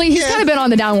 Honestly, he's kind of been on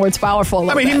the downward spiral for a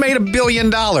little bit. He made $1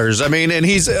 billion. And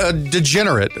he's a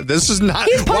degenerate. This is not.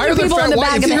 He's punching people in the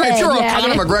back of the head. If you're a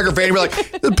Conor McGregor fan, you're like,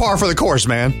 this is par for the course,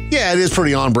 man. Yeah, it is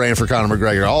pretty on brand for Conor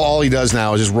McGregor. All he does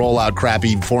now is just roll out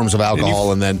crappy forms of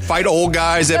alcohol and then fight old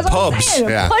guys at pubs.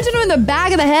 Yeah. Punching him in the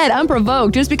back of the head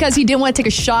unprovoked just because he didn't want to take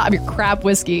a shot of your crap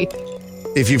whiskey.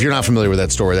 If you're not familiar with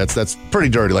that story, that's pretty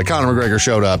dirty. Like Conor McGregor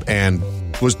showed up and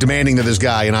was demanding that this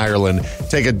guy in Ireland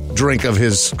take a drink of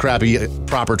his crappy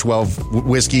Proper 12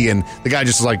 whiskey, and the guy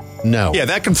just was like, no. Yeah,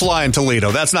 that can fly in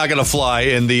Toledo. That's not going to fly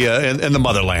in the in the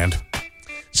motherland.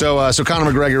 So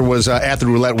Conor McGregor was at the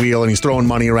roulette wheel, and he's throwing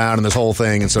money around and this whole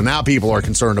thing, and so now people are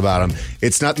concerned about him.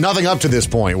 It's nothing up to this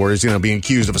point where he's being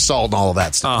accused of assault and all of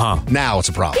that stuff. Now it's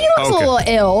a problem. He looks a little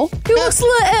ill. He looks a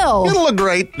little ill. It'll look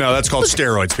great. No, that's called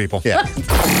steroids, people. Yeah.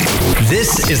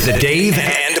 This is the Dave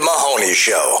and Mahoney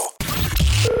Show.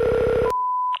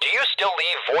 Do you still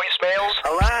leave voicemails?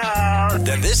 Hello?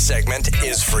 Then this segment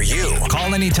is for you.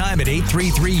 Call anytime at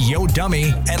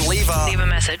 833-YO-DUMMY and leave a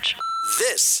message.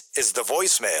 This is the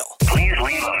voicemail. Please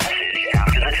leave a message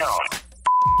after the tone.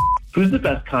 Who's the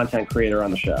best content creator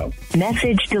on the show?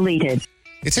 Message deleted.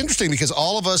 It's interesting because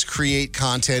all of us create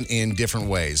content in different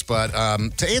ways. But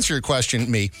to answer your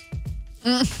question, me.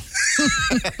 How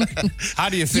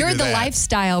do you figure You're the that?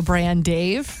 lifestyle brand,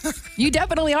 Dave. You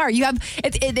definitely are. You have.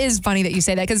 It is funny that you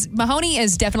say that because Mahoney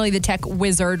is definitely the tech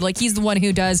wizard. Like he's the one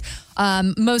who does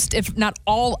most, if not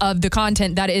all, of the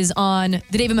content that is on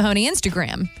the Dave and Mahoney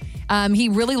Instagram. He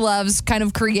really loves kind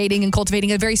of creating and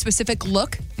cultivating a very specific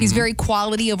look. He's very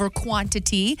quality over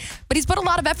quantity, but he's put a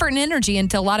lot of effort and energy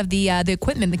into a lot of the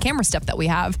equipment, the camera stuff that we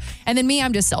have. And then me,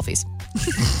 I'm just selfies.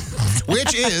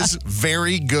 Which is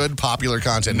very good, popular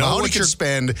content. Mahoney could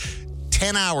spend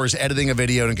 10 hours editing a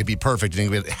video and it could be perfect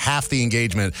and get half the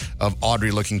engagement of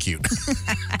Audrey looking cute.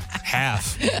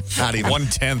 Half. Not even.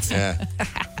 1/10. Yeah.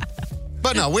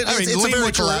 But no,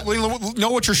 know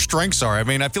what your strengths are.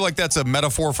 I feel like that's a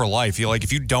metaphor for life.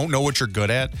 If you don't know what you're good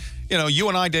at, you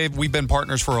and I, Dave, we've been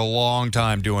partners for a long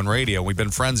time doing radio. We've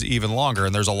been friends even longer.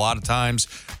 And there's a lot of times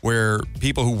where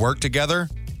people who work together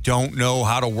don't know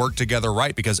how to work together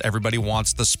right because everybody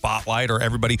wants the spotlight or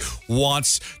everybody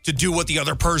wants to do what the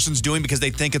other person's doing because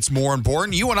they think it's more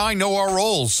important. You and I know our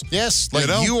roles. Yes,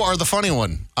 you are the funny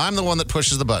one. I'm the one that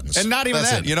pushes the buttons. And not even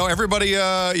that. Everybody,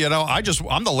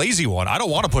 I'm the lazy one. I don't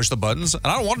want to push the buttons and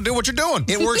I don't want to do what you're doing.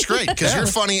 It works great because you're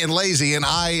funny and lazy and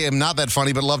I am not that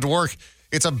funny but love to work.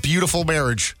 It's a beautiful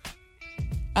marriage.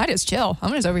 I just chill.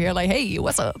 I'm just over here like, hey,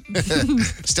 what's up?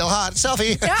 Still hot.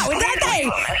 Selfie. Yeah, with that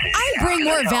day, I bring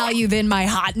more value than my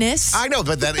hotness. I know,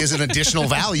 but that is an additional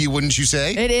value, wouldn't you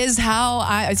say? It is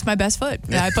it's my best foot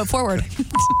that I put forward.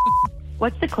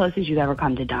 What's the closest you've ever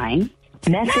come to dying?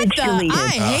 Message deleted. I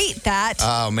hate that.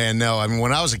 Oh, man, no.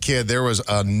 When I was a kid, there was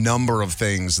a number of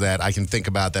things that I can think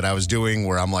about that I was doing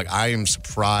where I'm like, I am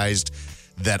surprised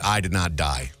that I did not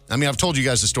die. I mean, I've told you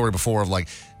guys the story before of like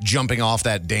jumping off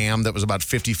that dam that was about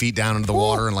 50 feet down into the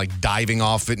water and like diving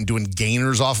off it and doing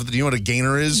gainers off of it. Do you know what a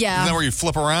gainer is? Yeah. Isn't that where you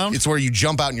flip around? It's where you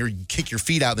jump out and you kick your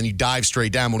feet out, then you dive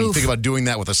straight down. When you think about doing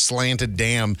that with a slanted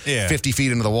dam 50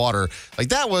 feet into the water, like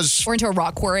that was... Or into a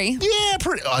rock quarry. Yeah,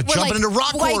 jumping into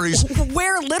rock quarries.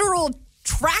 Where literal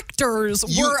tractors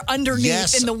were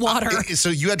underneath in the water. So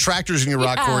you had tractors in your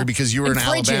rock quarry because you were an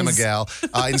Alabama gal.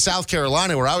 In South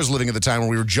Carolina, where I was living at the time when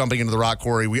we were jumping into the rock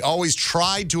quarry, we always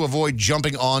tried to avoid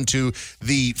jumping onto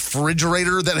the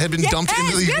refrigerator that had been dumped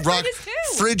into the rock.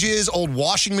 Fridges, old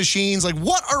washing machines. Like,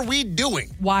 what are we doing?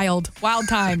 Wild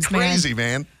times, man. Crazy,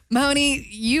 man. Mahoney,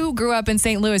 you grew up in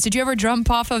St. Louis. Did you ever jump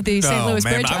off of the St. Louis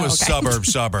Bridge? I was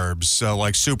suburbs, so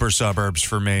like super suburbs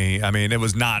for me. I mean, it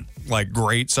was not like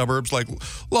great suburbs, like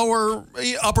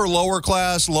upper lower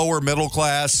class, lower middle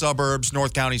class suburbs,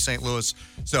 North County, St. Louis.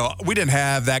 So we didn't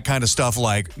have that kind of stuff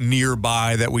like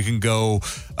nearby that we can go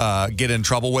get in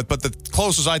trouble with. But the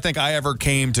closest I think I ever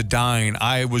came to dying,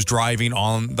 I was driving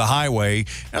on the highway.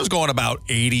 And I was going about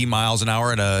 80 miles an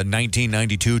hour in a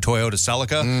 1992 Toyota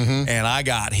Celica, and I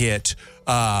got hit.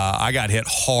 I got hit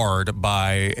hard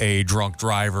by a drunk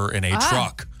driver in a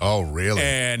truck. Oh, really?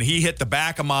 And he hit the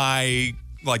back of my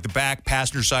the back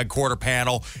passenger side quarter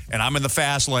panel, and I'm in the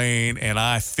fast lane, and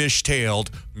I fishtailed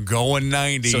going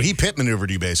 90. So he pit maneuvered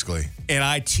you basically. And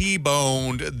I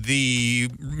T-boned the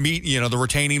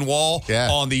retaining wall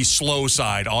on the slow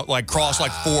side, crossed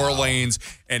like 4 lanes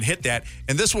and hit that.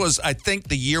 And this was, I think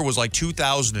the year was like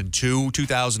 2002,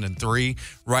 2003,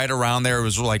 right around there. It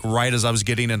was like right as I was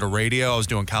getting into radio. I was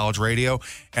doing college radio,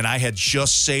 and I had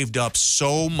just saved up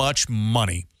so much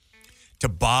money to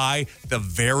buy the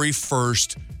very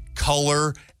first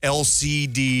color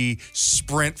LCD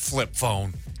Sprint flip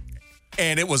phone.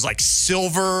 And it was like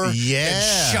silver and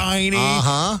shiny.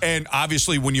 And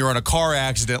obviously when you're in a car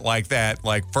accident like that,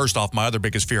 like first off, my other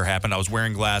biggest fear happened. I was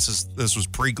wearing glasses. This was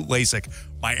pre-LASIK.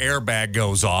 My airbag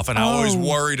goes off. And I always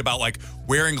worried about like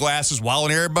wearing glasses while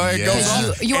an airbag goes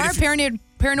off. You are a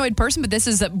paranoid person, but this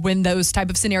is when those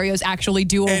type of scenarios actually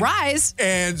do arise.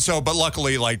 And so, but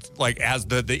luckily, like as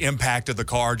the impact of the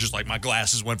car, just like my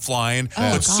glasses went flying,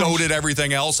 but so did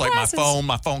everything else. Like my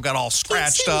phone got all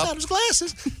scratched up. Without his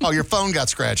glasses. Oh, your phone got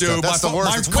scratched up. That's the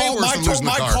worst. It's way worse than losing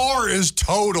the car. My car is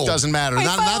total. Doesn't matter.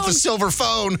 Not the silver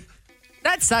phone.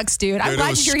 That sucks, dude. I'm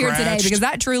glad you're here today because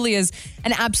that truly is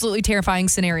an absolutely terrifying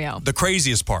scenario. The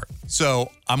craziest part.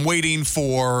 So I'm waiting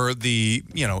for the,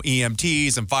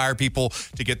 EMTs and fire people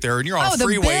to get there, and you're on a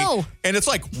freeway, and it's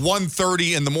like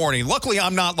 1:30 in the morning. Luckily,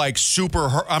 I'm not like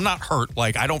I'm not hurt.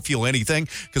 Like I don't feel anything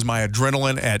because my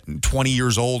adrenaline at 20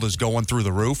 years old is going through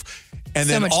the roof. And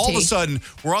then all of a sudden,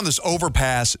 we're on this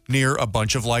overpass near a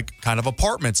bunch of like kind of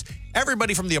apartments.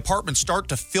 Everybody from the apartments start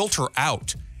to filter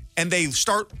out, and they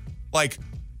start like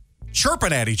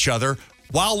chirping at each other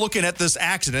while looking at this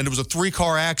accident. It was a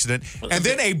 3-car accident. And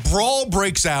then a brawl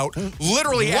breaks out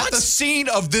literally at the scene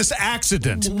of this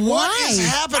accident. What is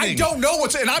happening? I don't know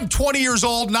and I'm 20 years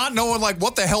old, not knowing like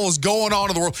what the hell is going on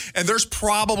in the world. And there's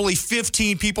probably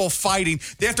 15 people fighting.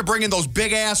 They have to bring in those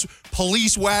big ass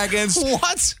police wagons.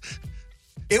 What?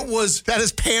 That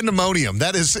is pandemonium.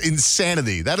 That is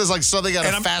insanity. That is like something out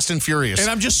of Fast and Furious. And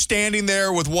I'm just standing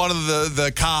there with one of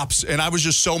the cops, and I was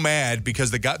just so mad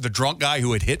because the drunk guy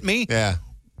who had hit me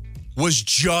was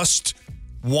just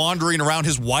wandering around.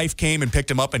 His wife came and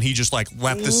picked him up, and he just like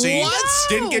left the scene. What?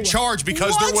 Didn't get charged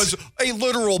because there was a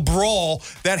literal brawl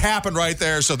that happened right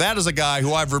there. So that is a guy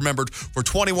who I've remembered for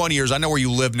 21 years. I know where you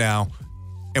live now.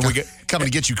 And we get coming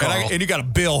to get you, Carl. And you got a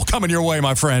bill coming your way,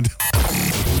 my friend.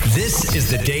 This is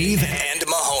the Dave and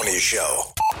Mahoney Show.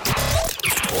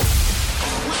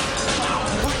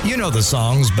 You know the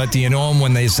songs, but do you know them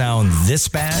when they sound this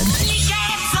bad?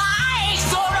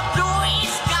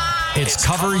 It's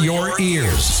Cover Your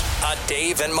Ears.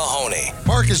 Dave and Mahoney.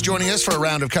 Mark is joining us for a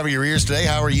round of Cover Your Ears today.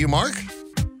 How are you, Mark?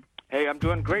 Hey, I'm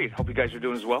doing great. Hope you guys are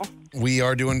doing as well. We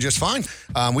are doing just fine.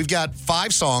 We've got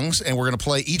 5 songs, and we're going to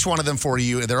play each one of them for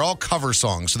you. They're all cover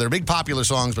songs, so they're big popular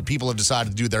songs, but people have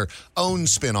decided to do their own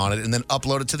spin on it and then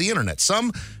upload it to the internet.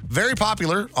 Some very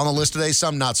popular on the list today,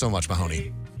 some not so much,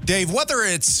 Mahoney. Dave, whether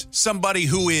it's somebody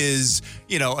who is,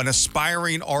 an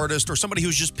aspiring artist or somebody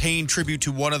who's just paying tribute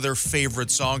to one of their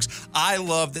favorite songs, I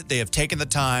love that they have taken the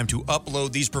time to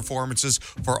upload these performances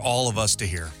for all of us to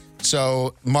hear.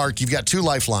 So, Mark, you've got 2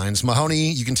 lifelines. Mahoney,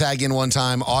 you can tag in one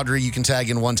time. Audrey, you can tag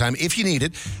in one time if you need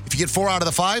it. If you get 4 out of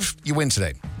the 5, you win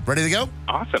today. Ready to go?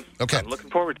 Awesome. Okay. I'm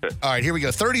looking forward to it. All right, here we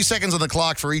go. 30 seconds on the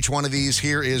clock for each one of these.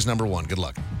 Here is number 1. Good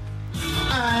luck.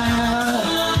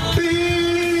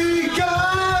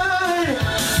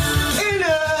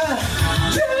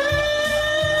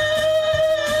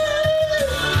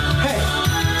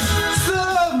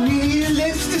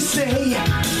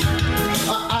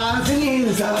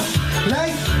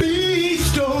 like being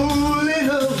stolen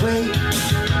away.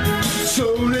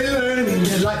 Slowly learning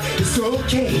that life is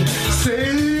okay.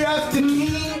 Say after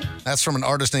me. That's from an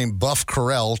artist named Buff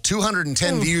Correll.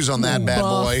 210 views on that bad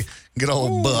boy. Good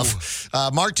old Buff.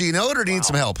 Mark, do you know it or do you need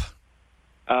some help?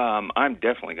 I'm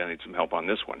definitely going to need some help on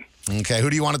this one. Okay, who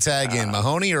do you want to tag in,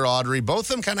 Mahoney or Audrey? Both of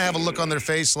them kind of have a look on their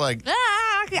face like...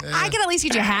 I can at least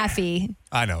get you halfy.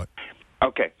 I know it.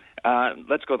 Okay,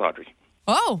 let's go with Audrey.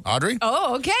 Oh. Audrey?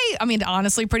 Oh, okay. I mean,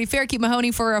 honestly, pretty fair. Keep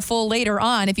Mahoney for a full later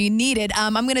on if you need it.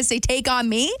 I'm going to say Take On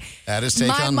Me. That is Take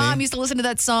My On Me. My mom used to listen to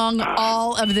that song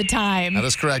all of the time. That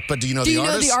is correct, but do you know the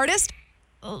artist? Do you know the artist?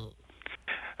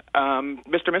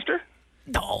 Mr.?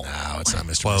 No. No, it's not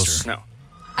Mr. Close. Mister. No.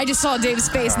 I just saw Dave's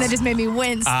face, and that just made me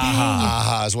wince.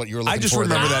 Aha is what you were looking for. I just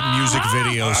remember there. that music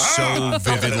video so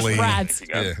vividly Rats.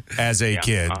 as a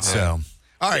kid. So,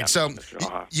 all right, so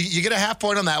you get a half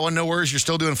point on that one. No worries. You're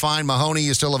still doing fine. Mahoney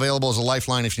is still available as a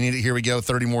lifeline if you need it. Here we go.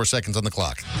 30 more seconds on the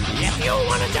clock. If you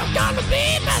want to jump on the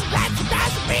beat, that's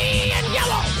supposed to be in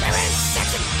yellow. Very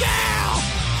sexy girl.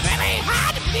 Very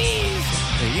hard to please.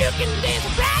 You can dance a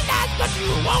blind dance, but you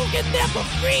won't get there for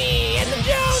free in the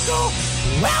jungle.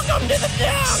 Welcome to the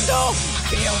jungle.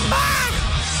 Feel my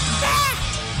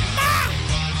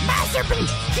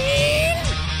serpentine.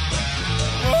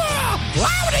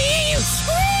 Why would I hear you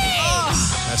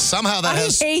scream? Somehow that I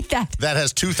hate that. That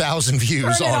has 2,000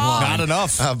 views Turn it online. off. Not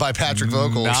enough. By Patrick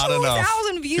Vocals. Not enough.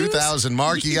 2,000 views? 2,000.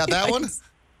 Mark, you got that one?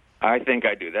 I think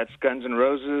I do. That's Guns N'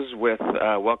 Roses with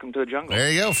Welcome to the Jungle.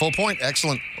 There you go. Full point.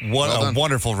 Excellent. What Well a done.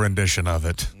 wonderful rendition of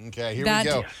it. Okay, here That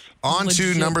we go. On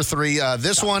legit. to number 3.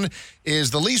 This one is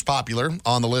the least popular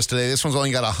on the list today. This one's only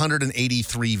got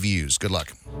 183 views. Good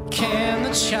luck. Can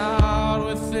the child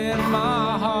within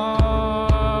my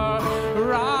heart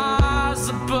rise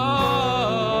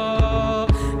above?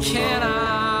 Can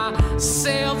I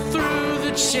sail through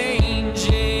the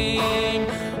changing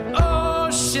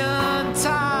ocean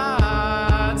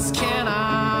tides? Can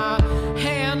I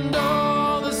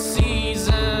handle the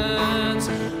seasons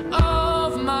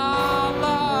of my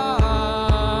life?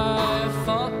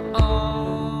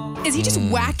 Is he just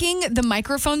whacking the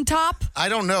microphone top? I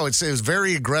don't know. It was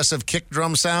very aggressive kick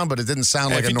drum sound, but it didn't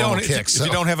sound like if a you normal don't, kick. if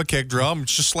you don't have a kick drum,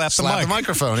 just slap the mic. the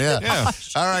microphone, yeah. Yeah.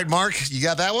 All right, Mark, you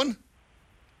got that one?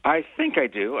 I think I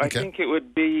do. I think it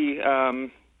would be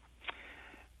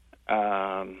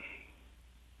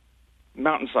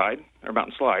Mountainside, or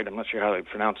Mountain Slide, I'm not sure how they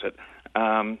pronounce it,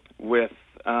 with,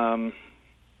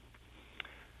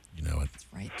 you know it.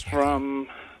 Right. From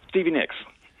Stevie Nicks.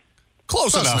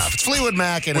 Close enough. It's Fleetwood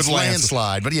Mac and With it's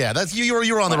Landslide. But yeah, that's you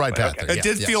were on the right path there. It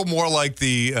did feel more like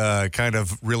the kind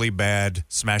of really bad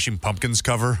Smashing Pumpkins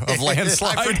cover of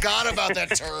Landslide. I forgot about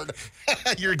that turd.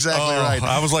 You're exactly right.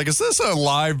 I was like, is this a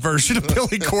live version of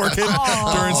Billy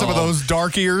Corgan during some of those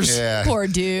dark years? Yeah. Poor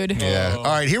dude. Yeah. All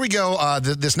right, here we go.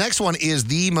 This next one is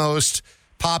the most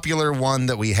popular one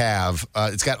that we have.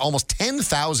 It's got almost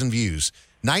 10,000 views.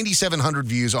 9,700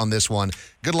 views on this one.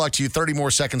 Good luck to you. 30 more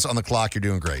seconds on the clock. You're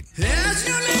doing great. As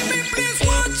you leave me, please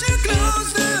won't you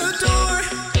close the door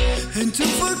and to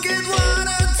forget what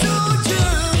I told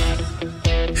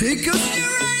you. Because you're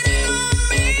riding on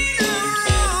me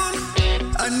around.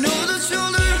 I know the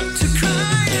shoulder to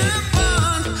cry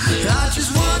upon. I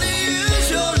just want to use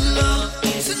your love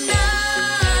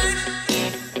tonight.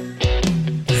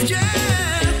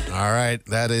 Yeah. All right,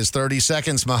 that is 30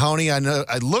 seconds. Mahoney, I know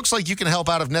it looks like you can help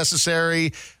out if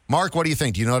necessary. Mark, what do you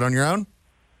think? Do you know it on your own?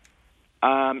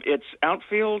 It's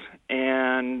Outfield,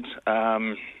 and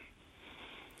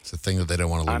It's the thing that they don't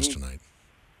want to lose tonight.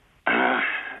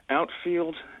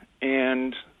 Outfield,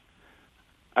 and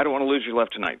I Don't Want to Lose Your Love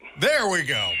Tonight. There we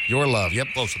go. Your Love. Yep.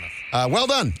 Close enough. Well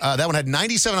done. That one had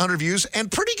 9,700 views and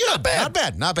pretty good.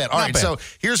 Not bad. All right, so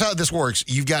here's how this works.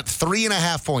 You've got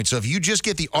 3.5 points. So if you just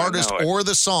get the artist or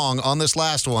the song on this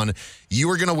last one, you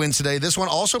are going to win today. This one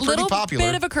also pretty popular.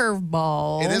 Little bit of a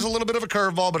curveball. It is a little bit of a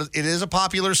curveball, but it is a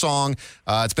popular song.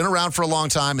 It's been around for a long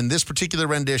time, and this particular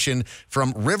rendition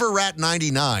from River Rat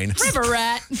 99 River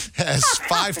Rat has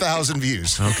 5,000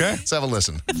 views. Okay, let's have a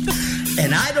listen.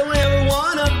 And I don't ever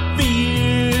wanna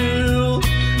feel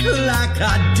like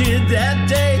I did that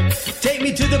day. Take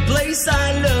me to the place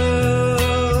I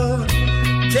love.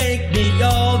 Take me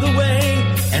all the way.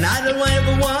 And I don't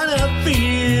ever wanna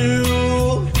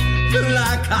feel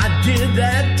like I did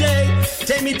that day.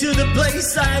 Take me to the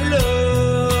place I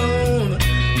love.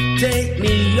 Take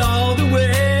me all the way.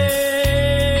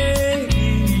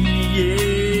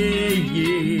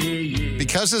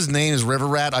 Because his name is River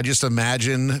Rat, I just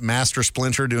imagine Master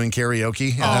Splinter doing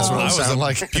karaoke. And that's what it sounded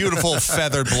like. Beautiful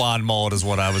feathered blonde mullet is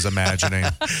what I was imagining.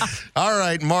 All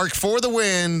right, Mark, for the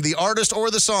win, the artist or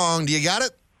the song, do you got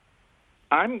it?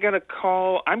 I know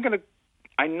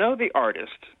the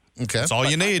artist. Okay. That's all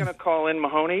you need. I'm going to call in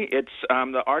Mahoney. It's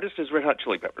the artist is Red Hot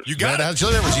Chili Peppers. You got Red Hot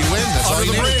Chili Peppers. You win. That's all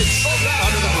you need. Under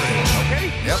the bridge.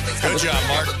 Okay. Yep. Good job,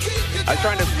 Mark. I was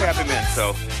trying to tap him in,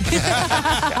 so.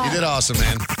 You did awesome,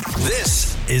 man.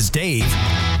 This is Dave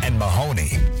and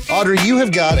Mahoney. Audrey, you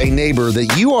have got a neighbor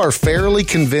that you are fairly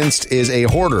convinced is a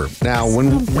hoarder. Now,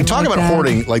 when we talk about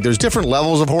hoarding, like there's different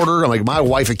levels of hoarder. Like my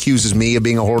wife accuses me of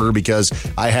being a hoarder because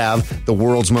I have the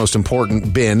world's most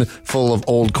important bin full of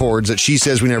old cords that she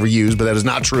says we never use, but that is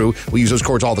not true. We use those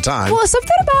cords all the time. Well,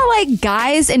 something about like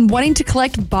guys and wanting to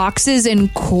collect boxes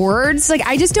and cords. Like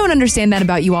I just don't understand that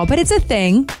about you all, but it's a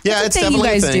thing. Yeah, it's definitely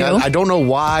you guys a thing. do. I don't know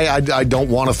why I don't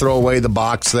want to throw away the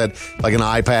box that like an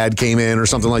iPad came in or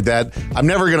something like that. I'm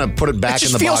never going to put it back in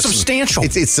the box. It feels substantial.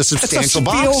 It's a substantial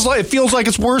box. It feels like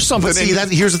it's worth something. But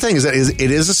see, here's the thing: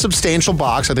 it is a substantial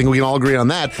box. I think we can all agree on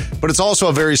that. But it's also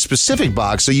a very specific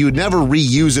box, so you would never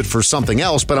reuse it for something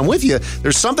else. But I'm with you.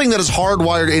 There's something that is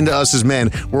hardwired into us as men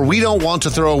where we don't want to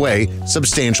throw away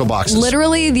substantial boxes.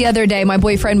 Literally the other day, my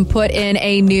boyfriend put in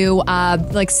a new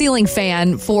ceiling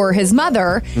fan for his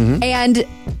mother, and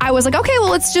I was like, okay,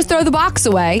 well, let's just throw the box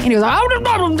away. And he was like,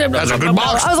 that's a good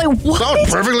box. I was like, what? That's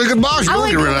a perfectly good box. You don't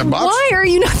get rid of that box. Why are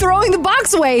you not throwing the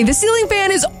box away? The ceiling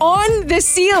fan is on the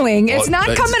ceiling. It's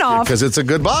not coming off. Because it's a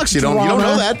good box. You don't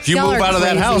know that. If you move out of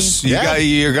that house,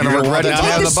 you're going to regret not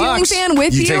having the box. Take the ceiling fan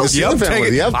with you. Take the ceiling fan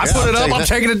with you. I put it up. I'm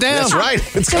taking it down. That's right.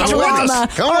 It's the drama.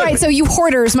 All right, so you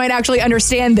hoarders might actually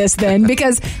understand this then,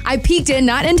 because I peeked in,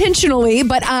 not intentionally,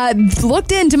 but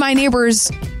looked into my neighbor's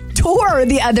door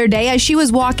the other day as she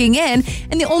was walking in,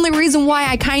 and the only reason why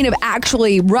I kind of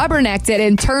actually rubbernecked it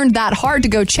and turned that hard to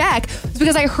go check was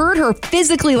because I heard her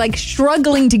physically like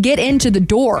struggling to get into the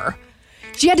door.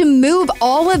 She had to move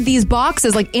all of these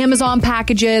boxes, like Amazon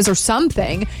packages or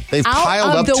something. They've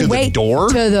piled up to the door?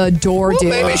 To the door, dude.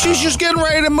 Maybe she's just getting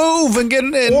ready to move and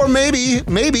getting in. Or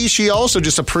maybe she also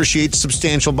just appreciates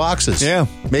substantial boxes. Yeah.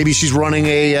 Maybe she's running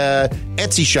a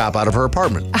Etsy shop out of her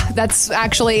apartment. That's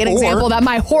actually an example that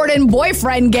my hoarding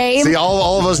boyfriend gave. See,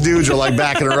 all of us dudes are like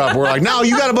backing her up. We're like, no,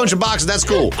 you got a bunch of boxes. That's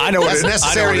cool. I know what That's it is.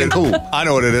 necessary and cool. I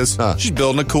know what it is. She's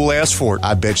building a cool-ass fort.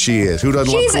 I bet she is. Who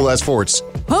doesn't love cool-ass forts?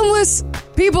 Homeless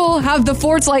people have the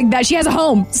forts like that. She has a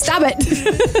home. Stop it.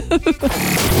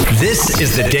 This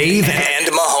is the Dave and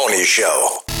Mahoney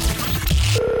Show.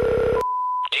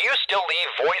 Do you still leave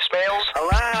voicemails?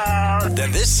 Hello?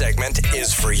 Then this segment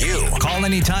is for you. Call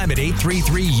anytime at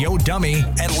 833-YO-DUMMY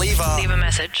and leave a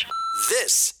message.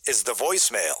 This is the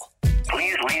voicemail.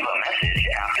 Please leave a message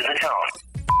after the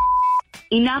tone.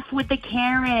 Enough with the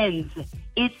Karens.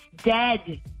 It's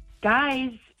dead.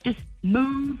 Guys, just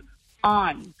move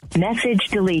on. Message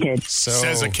deleted. So,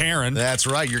 says a Karen. That's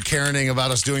right. You're Karening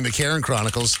about us doing the Karen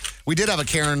Chronicles. We did have a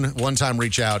Karen one time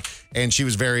reach out, and she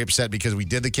was very upset because we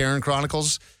did the Karen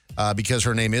Chronicles because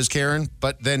her name is Karen.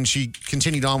 But then she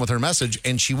continued on with her message,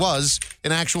 and she was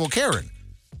an actual Karen.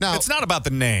 Now, it's not about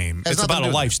the name. It's about a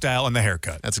lifestyle and the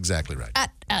haircut. That's exactly right.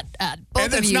 Both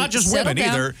and it's not just women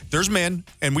either. There's men,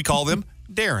 and we call them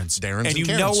Darrens. And you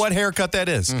know what haircut that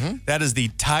is. That is the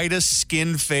tightest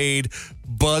skin fade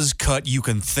buzz cut you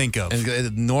can think of.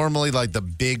 And normally like the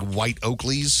big white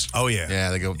Oakleys. Oh, yeah. Yeah,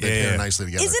 they pair nicely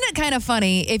together. Isn't it kind of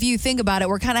funny if you think about it?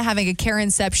 We're kind of having a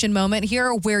Karenception moment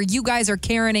here where you guys are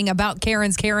Karening about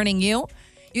Karen's Karening you.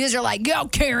 You guys are like, yo,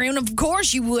 Karen, of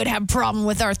course you would have a problem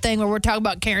with our thing where we're talking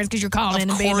about Karens because you're calling in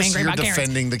and being angry about Karens. Of course you're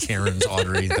defending the Karens,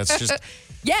 Audrey. That's just...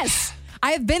 Yes.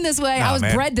 I have been this way. I was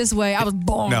bred this way. I was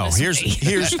born this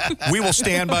way. We will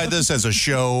stand by this as a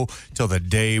show till the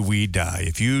day we die.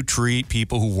 If you treat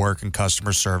people who work in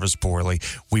customer service poorly,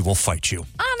 we will fight you.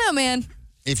 I don't know, man.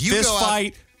 If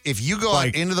you go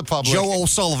out into the public, Joe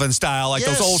O'Sullivan style, like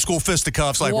those old school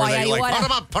fisticuffs, like where they like put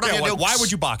them up, put on your why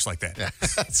would you box like that?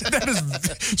 That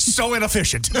is so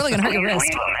inefficient. Really gonna hurt your wrist.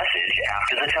 Leave a message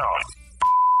after the tone.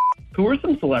 Who are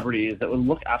some celebrities that would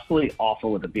look absolutely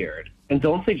awful with a beard? And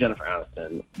don't say Jennifer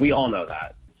Aniston. We all know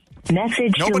that.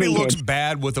 Message Nobody deleted. looks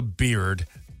bad with a beard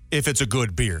if it's a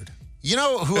good beard. You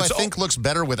know who I think looks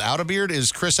better without a beard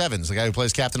is Chris Evans, the guy who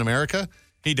plays Captain America.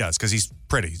 He does, because he's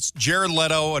pretty. Jared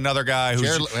Leto, another guy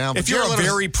who's... if you're a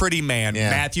very pretty man,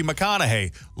 Matthew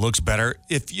McConaughey looks better.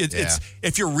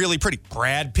 If you're really pretty,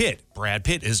 Brad Pitt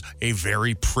is a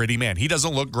very pretty man. He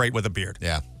doesn't look great with a beard.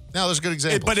 Yeah. No, there's a good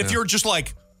example. But if you're just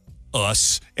like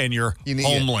us and you're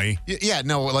homely. Yeah,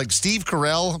 no, like Steve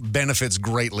Carell benefits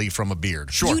greatly from a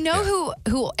beard. Sure. You know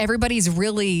who everybody's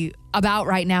really about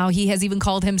right now? He has even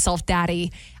called himself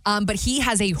daddy. But he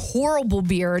has a horrible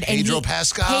beard. Pedro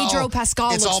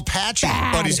Pascal. It's all patchy.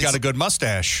 Bad. But he's got a good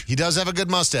mustache. He does have a good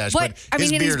mustache. But I mean,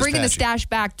 his and he's beard bringing the is patchy. stash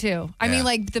back too. I mean,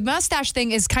 like the mustache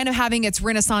thing is kind of having its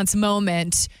renaissance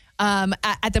moment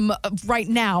right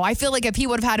now. I feel like if he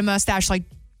would have had a mustache like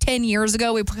 10 years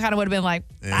ago, we kind of would have been like,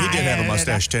 he did have a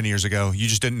mustache 10 years ago. You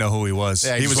just didn't know who he was.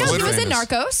 Yeah, he was in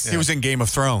Narcos. He was in Game of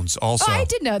Thrones also. Oh, I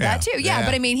did know that too. Yeah,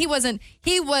 but I mean, he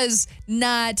was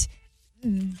not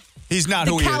He's not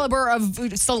the who he is. caliber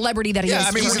of celebrity that he is.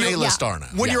 I mean, he's an A-list star now.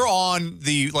 When you're on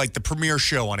the premiere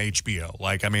show on HBO,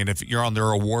 like, I mean, if you're on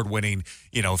their award-winning,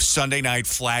 Sunday night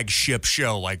flagship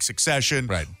show like Succession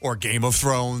or Game of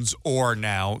Thrones or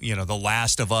now, The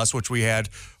Last of Us, which we had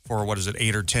for,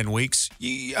 8 or 10 weeks.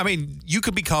 I mean, you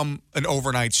could become an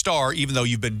overnight star even though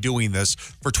you've been doing this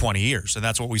for 20 years. And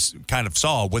that's what we kind of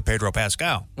saw with Pedro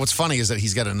Pascal. What's funny is that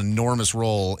he's got an enormous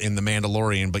role in The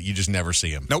Mandalorian, but you just never see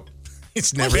him. Nope.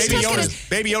 It's never Baby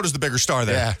Yoda's the bigger star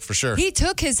there. Yeah, for sure. He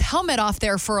took his helmet off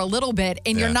there for a little bit,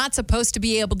 and you're not supposed to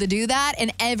be able to do that.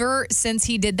 And ever since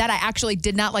he did that, I actually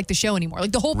did not like the show anymore.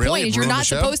 Like, the whole point is you're not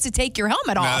supposed to take your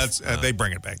helmet off. No, they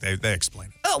bring it back. They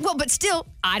explain it. Oh, well, but still,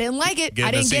 I didn't like it.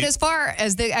 I didn't get as far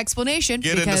as the explanation.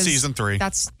 Get into season 3.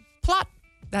 That's plot.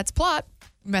 That's plot.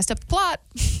 Messed up the plot.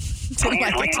 Please leave a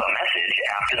message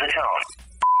after the tone.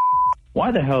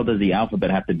 Why the hell does the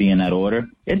alphabet have to be in that order?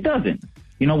 It doesn't.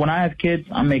 When I have kids,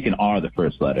 I'm making R the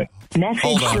first letter.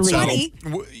 Hold on. So,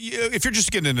 if you're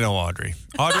just getting to know Audrey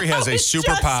has a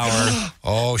superpower.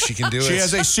 Oh, she can do it. She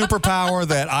has a superpower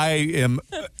that I am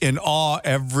in awe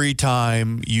every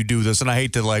time you do this, and I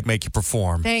hate to make you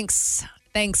perform. Thanks.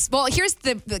 Well, here's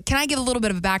can I give a little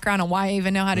bit of a background on why I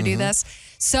even know how to do this?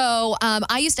 So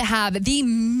I used to have the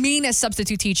meanest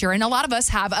substitute teacher, and a lot of us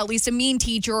have at least a mean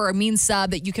teacher or a mean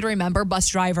sub that you could remember, bus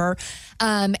driver.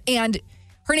 And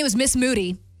her name was Miss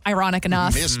Moody, ironic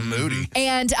enough. Miss Moody.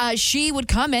 And she would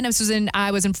come in, I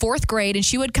was in 4th grade, and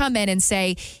she would come in and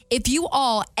say, if you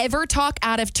all ever talk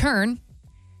out of turn,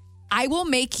 I will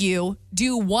make you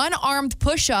do 1-armed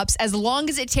push-ups as long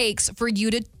as it takes for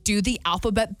you to do the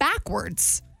alphabet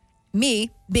backwards. Me,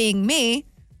 being me,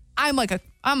 I'm like,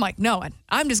 no,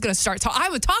 I'm just going to start talking.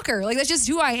 I'm a talker. Like, that's just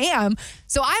who I am.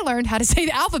 So I learned how to say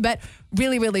the alphabet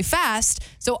really, really fast.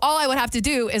 So all I would have to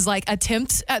do is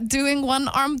attempt at doing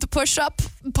 1-armed push-up,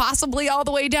 possibly all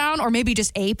the way down, or maybe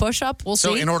just a push-up. We'll see.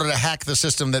 So in order to hack the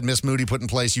system that Miss Moody put in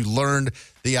place, you learned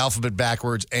the alphabet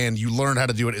backwards, and you learned how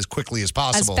to do it as quickly as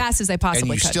possible. As fast as I possibly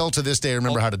could. And you still, to this day,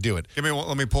 remember how to do it.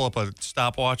 Let me pull up a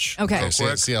stopwatch. Okay.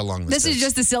 See how long this is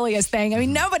just the silliest thing. I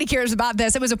mean, nobody cares about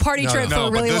this. It was a party trip for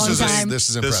a really long time. This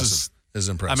is impressive. This is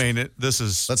impressive. I mean, this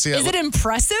is... Let's see. Is it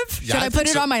impressive? Should I put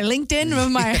it on my LinkedIn? All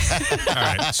right.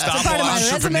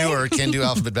 Stopwatch. Entrepreneur can do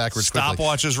alphabet backwards quickly.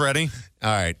 Stopwatch is ready.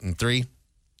 All right. In 3,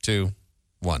 2,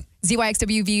 1.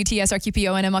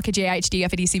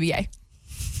 ZYXWVUTSRQPONMLKJIHDFADCBA.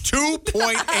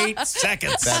 2.8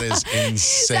 seconds. That is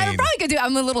insane. I'm probably going to do it.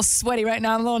 I'm a little sweaty right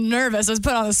now. I'm a little nervous. I was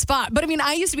put on the spot. But I mean,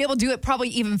 I used to be able to do it probably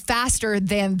even faster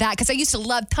than that because I used to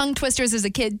love tongue twisters as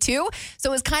a kid too. So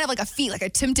it was kind of like a feat. Like I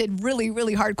attempted really,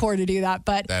 really hardcore to do that.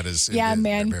 But that is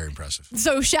man. Very impressive.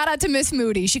 So shout out to Miss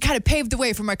Moody. She kind of paved the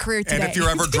way for my career today. And if you're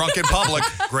ever drunk in public,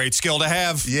 great skill to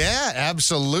have. Yeah,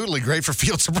 absolutely. Great for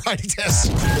field sobriety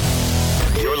tests.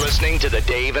 You're listening to the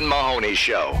Dave and Mahoney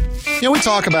Show. We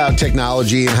talk about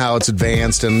technology and how it's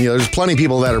advanced, and there's plenty of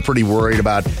people that are pretty worried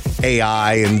about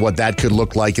AI and what that could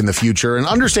look like in the future, and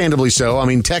understandably so. I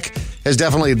mean, tech has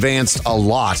definitely advanced a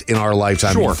lot in our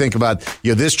lifetime. Sure. You think about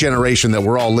this generation that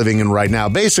we're all living in right now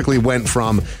basically went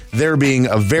from there being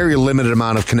a very limited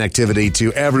amount of connectivity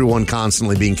to everyone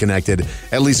constantly being connected,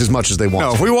 at least as much as they want.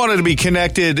 No, if we wanted to be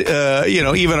connected,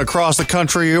 even across the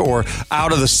country or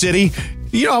out of the city,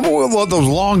 you know what those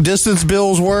long distance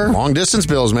bills were? Long distance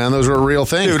bills, man. Those were a real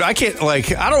thing. Dude, I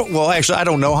don't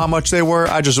know how much they were.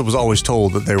 I just was always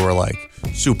told that they were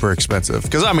super expensive.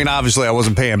 Because, I mean, obviously I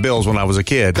wasn't paying bills when I was a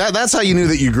kid. That's how you knew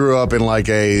that you grew up in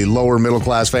a lower middle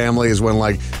class family, is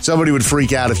when somebody would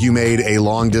freak out if you made a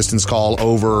long distance call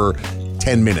over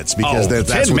 10 minutes, because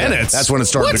that's 10 minutes? That's when it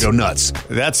started to go nuts.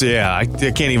 I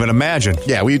can't even imagine.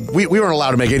 Yeah, we weren't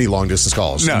allowed to make any long distance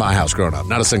calls in my house growing up.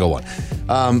 Not a single one.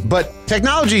 But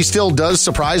technology still does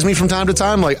surprise me from time to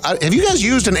time. Have you guys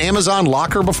used an Amazon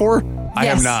locker before? I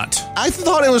have not. I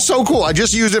thought it was so cool. I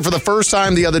just used it for the first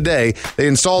time the other day. They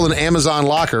installed an Amazon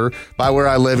locker by where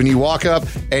I live, and you walk up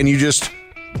and you just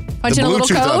Punch in a little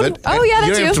Bluetooth code? of it. Oh, yeah, that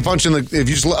You don't have too. to punch in if you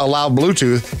just allow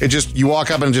Bluetooth, you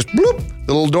walk up and just bloop,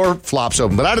 the little door flops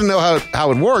open. But I didn't know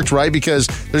how it worked, right? Because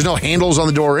there's no handles on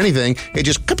the door or anything. It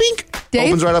just kapink, Dave,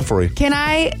 opens right up for you. Can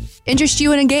I interest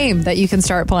you in a game that you can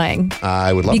start playing?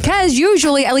 I would love Because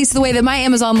usually, at least the way that my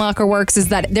Amazon locker works, is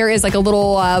that there is like a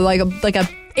little like a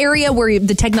area where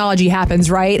the technology happens,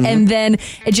 right? Mm-hmm. And then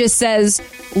it just says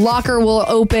locker will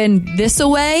open this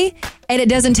away, and it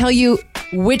doesn't tell you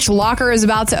which locker is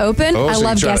about to open. I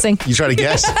love guessing. You try to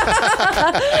guess?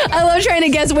 I love trying to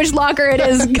guess which locker it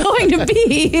is going to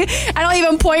be. I don't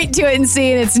even point to it and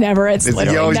see, and it's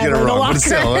literally you always never get it the wrong, locker. but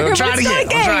still, I'm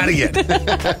trying to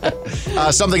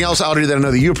get. Something else, Audrey, that I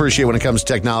know that you appreciate when it comes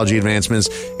to technology advancements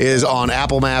is on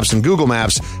Apple Maps and Google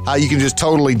Maps, how you can just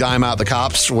totally dime out the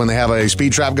cops when they have a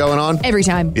speed trap going on. Every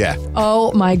time. Yeah.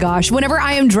 Oh my gosh. Whenever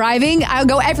I am driving, I'll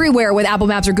go everywhere with Apple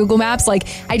Maps or Google Maps. Like,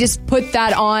 I just put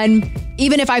that on.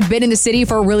 Even if I've been in the city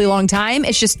for a really long time,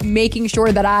 it's just making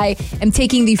sure that I am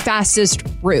taking the fastest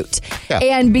route. Yeah.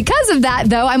 And because of that,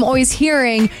 though, I'm always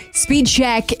hearing speed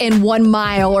check in 1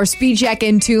 mile or speed check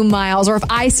in 2 miles. Or if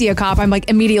I see a cop, I'm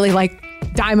like immediately like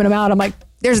diming them out. I'm like,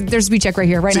 there's speed check right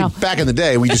here, right now. Back in the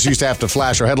day, we just used to have to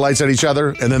flash our headlights at each other,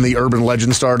 and then the urban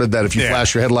legend started that if you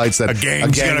flash your headlights, that a gang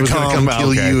was going to come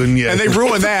kill you. And they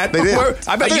ruined that. They did.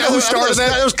 I bet you know who started that?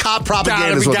 That was cop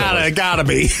propaganda. Gotta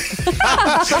be.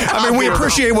 I mean, we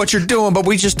appreciate what you're doing, but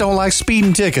we just don't like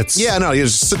speeding tickets. Yeah, no, you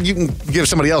can give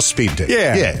somebody else a speed ticket.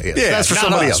 Yeah. That's for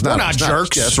somebody else. We're not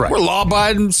jerks. That's right. We're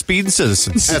law-abiding speeding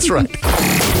citizens. That's right.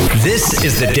 This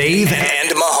is the Dave and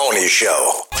Mahoney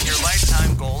Show. When your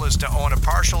lifetime goal is to own a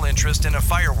partial interest in a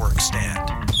fireworks stand,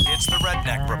 it's the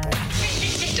Redneck Report.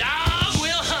 Dog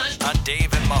will hunt. On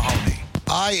Dave and Mahoney.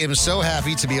 I am so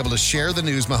happy to be able to share the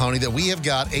news, Mahoney, that we have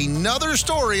got another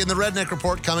story in the Redneck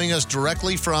Report coming us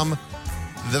directly from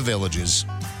the Villages.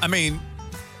 I mean,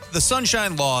 the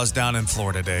Sunshine Law is down in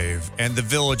Florida, Dave, and the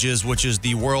Villages, which is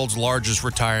the world's largest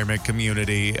retirement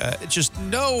community,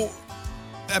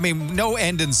 no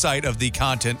end in sight of the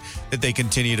content that they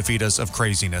continue to feed us of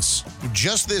craziness.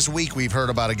 Just this week, we've heard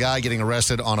about a guy getting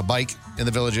arrested on a bike in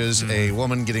the Villages, a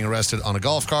woman getting arrested on a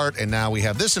golf cart, and now we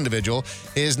have this individual.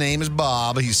 His name is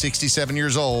Bob. He's 67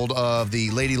 years old of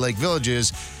the Lady Lake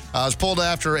Villages. Was pulled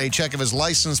after a check of his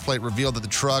license plate revealed that the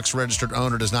truck's registered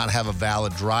owner does not have a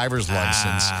valid driver's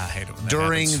license. I hate it when that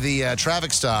During happens. the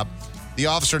traffic stop, the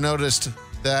officer noticed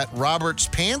that Robert's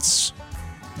pants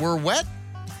were wet,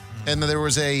 and there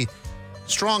was a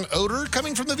strong odor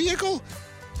coming from the vehicle.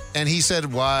 And he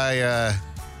said, why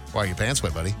are your pants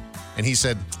wet, buddy? And he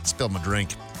said, spilled my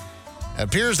drink. It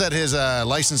appears that his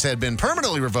license had been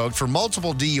permanently revoked for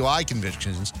multiple DUI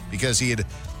convictions because he had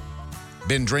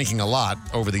been drinking a lot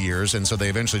over the years, and so they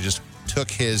eventually just took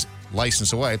his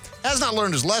license away. Has not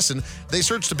learned his lesson. They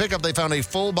searched the pickup. They found a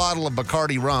full bottle of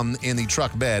Bacardi rum in the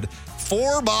truck bed,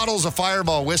 4 bottles of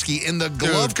Fireball whiskey in the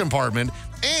glove compartment,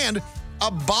 and a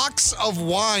box of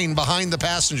wine behind the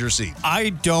passenger seat.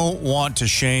 I don't want to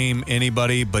shame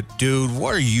anybody, but dude,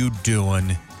 what are you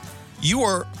doing? You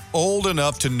are old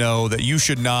enough to know that you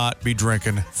should not be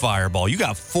drinking Fireball. You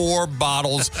got 4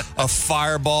 bottles of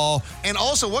Fireball. And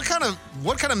also, what kind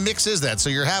of mix is that? So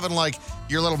you're having like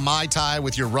your little Mai Tai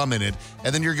with your rum in it,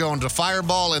 and then you're going to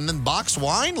Fireball and then boxed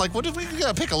wine? Like, what if we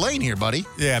gotta pick a lane here, buddy?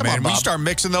 Yeah, Come man. on, When you Bob. start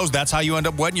mixing those, that's how you end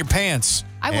up wetting your pants.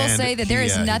 I will say that there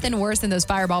is nothing worse than those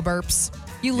Fireball burps.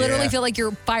 You literally feel like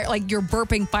you're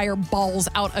burping fireballs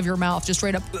out of your mouth, just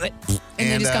straight up, and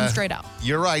they just come straight out.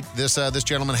 You're right. This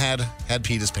gentleman had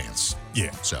peed his pants.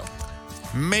 Yeah. So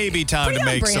maybe time Pretty to on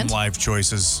make some brand. life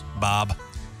choices, Bob.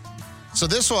 So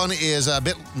this one is a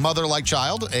bit mother-like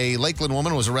child. A Lakeland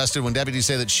woman was arrested when deputies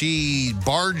say that she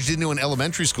barged into an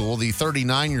elementary school. The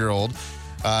 39-year-old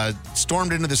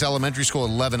stormed into this elementary school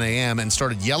at 11 a.m. and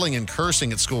started yelling and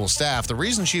cursing at school staff. The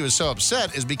reason she was so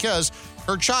upset is because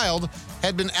her child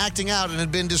had been acting out and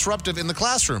had been disruptive in the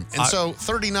classroom. And so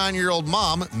 39-year-old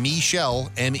mom,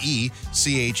 Michelle,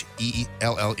 M-E-C-H-E-L-L-E,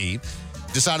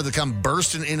 decided to come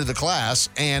bursting into the class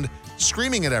and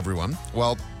screaming at everyone.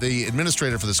 Well, the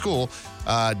administrator for the school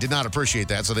did not appreciate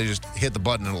that, so they just hit the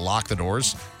button and locked the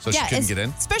doors so she couldn't get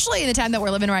in. Especially in the time that we're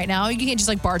living right now, you can't just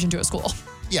like barge into a school.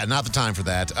 Yeah, not the time for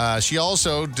that. She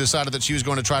also decided that she was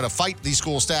going to try to fight the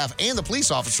school staff and the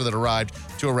police officer that arrived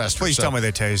to arrest her. Please tell me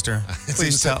they tased her.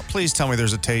 Please tell me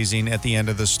there's a tasing at the end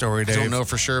of this story, Dave. I don't know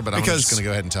for sure, but I'm just going to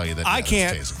go ahead and tell you that. I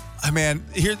can't.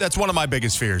 That's one of my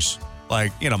biggest fears.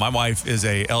 Like, my wife is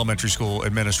a elementary school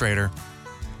administrator.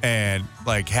 and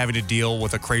like having to deal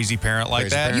with a crazy parent like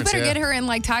that. You better get her in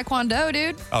like Taekwondo,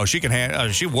 dude. Oh, she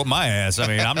can she whoop my ass. I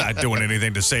mean, I'm not doing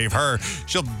anything to save her.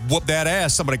 She'll whoop that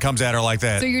ass. Somebody comes at her like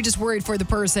that. So you're just worried for the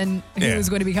person who is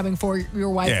going to be coming for your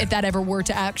wife if that ever were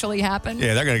to actually happen?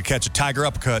 Yeah, they're going to catch a tiger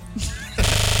uppercut.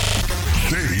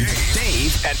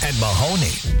 Dave and Mahoney.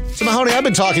 So, Mahoney, I've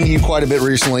been talking to you quite a bit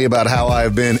recently about how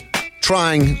I've been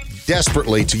trying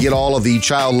desperately to get all of the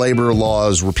child labor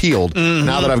laws repealed.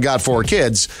 Now that I've got 4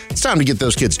 kids, it's time to get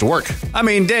those kids to work. I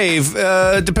mean, Dave,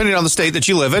 depending on the state that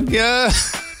you live in,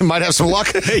 might have some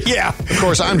luck. Yeah. Of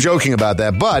course, I'm joking about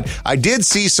that, but I did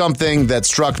see something that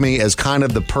struck me as kind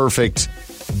of the perfect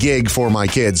gig for my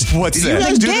kids. What's that? You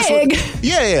guys do this?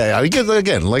 Yeah. Because,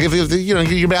 again, like if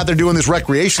you're out there doing this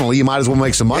recreationally, you might as well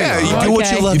make some money. Yeah, you do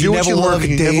what you love. You never work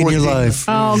a day in your life.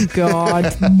 Oh God,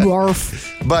 barf.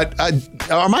 But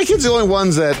are my kids the only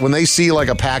ones that when they see like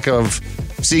a pack of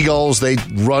seagulls, they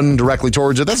run directly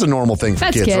towards it? That's a normal thing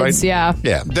for kids, right? Yeah.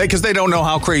 Yeah. Because they don't know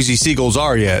how crazy seagulls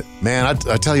are yet. Man,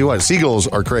 I tell you what, seagulls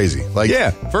are crazy. Like,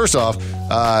 first off,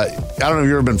 I don't know if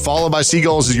you've ever been followed by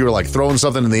seagulls as you were like throwing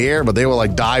something in the air, but they will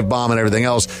like dive bomb and everything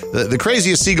else. The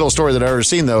craziest seagull story that I've ever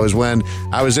seen, though, is when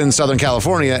I was in Southern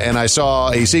California and I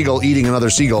saw a seagull eating another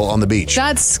seagull on the beach.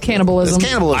 That's cannibalism. It's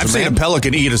cannibalism. I've seen a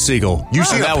pelican eat a seagull. You've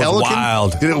seen a that pelican? Was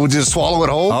wild. Did it just swallow it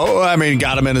whole? Oh, I mean,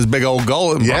 got him in his big old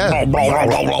gullet. Yeah.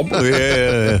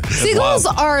 Yeah. Seagulls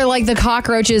are like the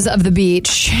cockroaches of the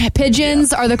beach.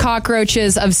 Pigeons are the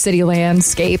cockroaches of city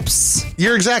landscapes.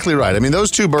 You're exactly right. I mean, those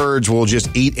two birds will just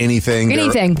eat anything.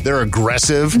 Anything. They're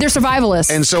aggressive. They're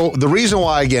survivalists. And so the reason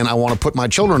why, again, I want to put my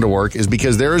children to work is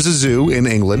because there is a zoo in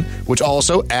England, which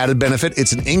also added benefit.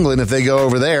 It's in England. If they go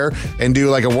over there and do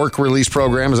like a work release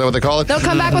program, is that what they call it? They'll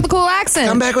come back with a cool accent.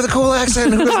 Come back with a cool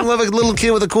accent. Who doesn't love a little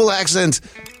kid with a cool accent?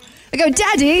 I go,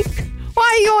 Daddy, why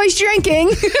are you always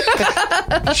drinking?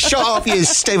 Shut up, you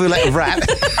stable little rat.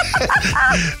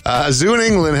 A zoo in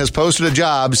England has posted a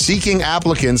job seeking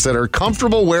applicants that are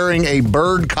comfortable wearing a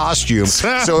bird costume.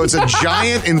 So it's a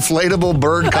giant inflatable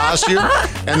bird costume.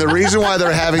 And the reason why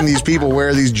they're having these people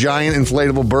wear these giant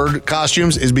inflatable bird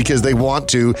costumes is because they want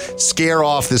to scare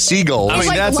off the seagulls. I mean,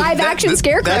 like live action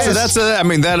scarecrows.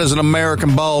 That is an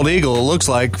American bald eagle, it looks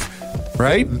like.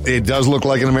 Right? It does look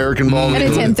like an American bald eagle.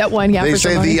 An attempt at one, yeah. They for say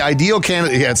someone. the ideal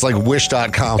candidate, it's like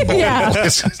wish.com. Yeah.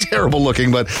 It's terrible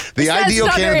looking, but the ideal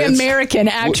not very candidates American,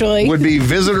 actually. would be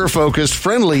visitor focused,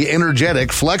 friendly,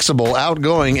 energetic, flexible,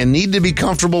 outgoing, and need to be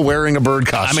comfortable wearing a bird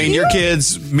costume. I mean, your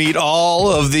kids meet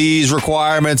all of these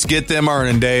requirements. Get them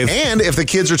earning, Dave. And if the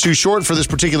kids are too short for this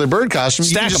particular bird costume,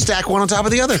 you can just stack one on top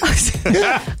of the other.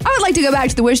 I would like to go back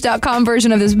to the wish.com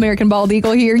version of this American bald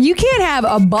eagle here. You can't have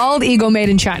a bald eagle made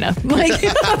in China. Like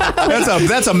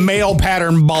that's a male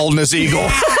pattern baldness eagle.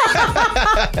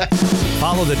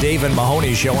 Follow the Dave and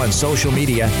Mahoney Show on social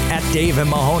media at Dave and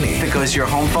Mahoney. It goes to your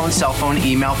home phone, cell phone,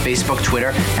 email, Facebook,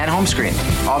 Twitter, and home screen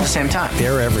all at the same time.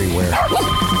 They're everywhere.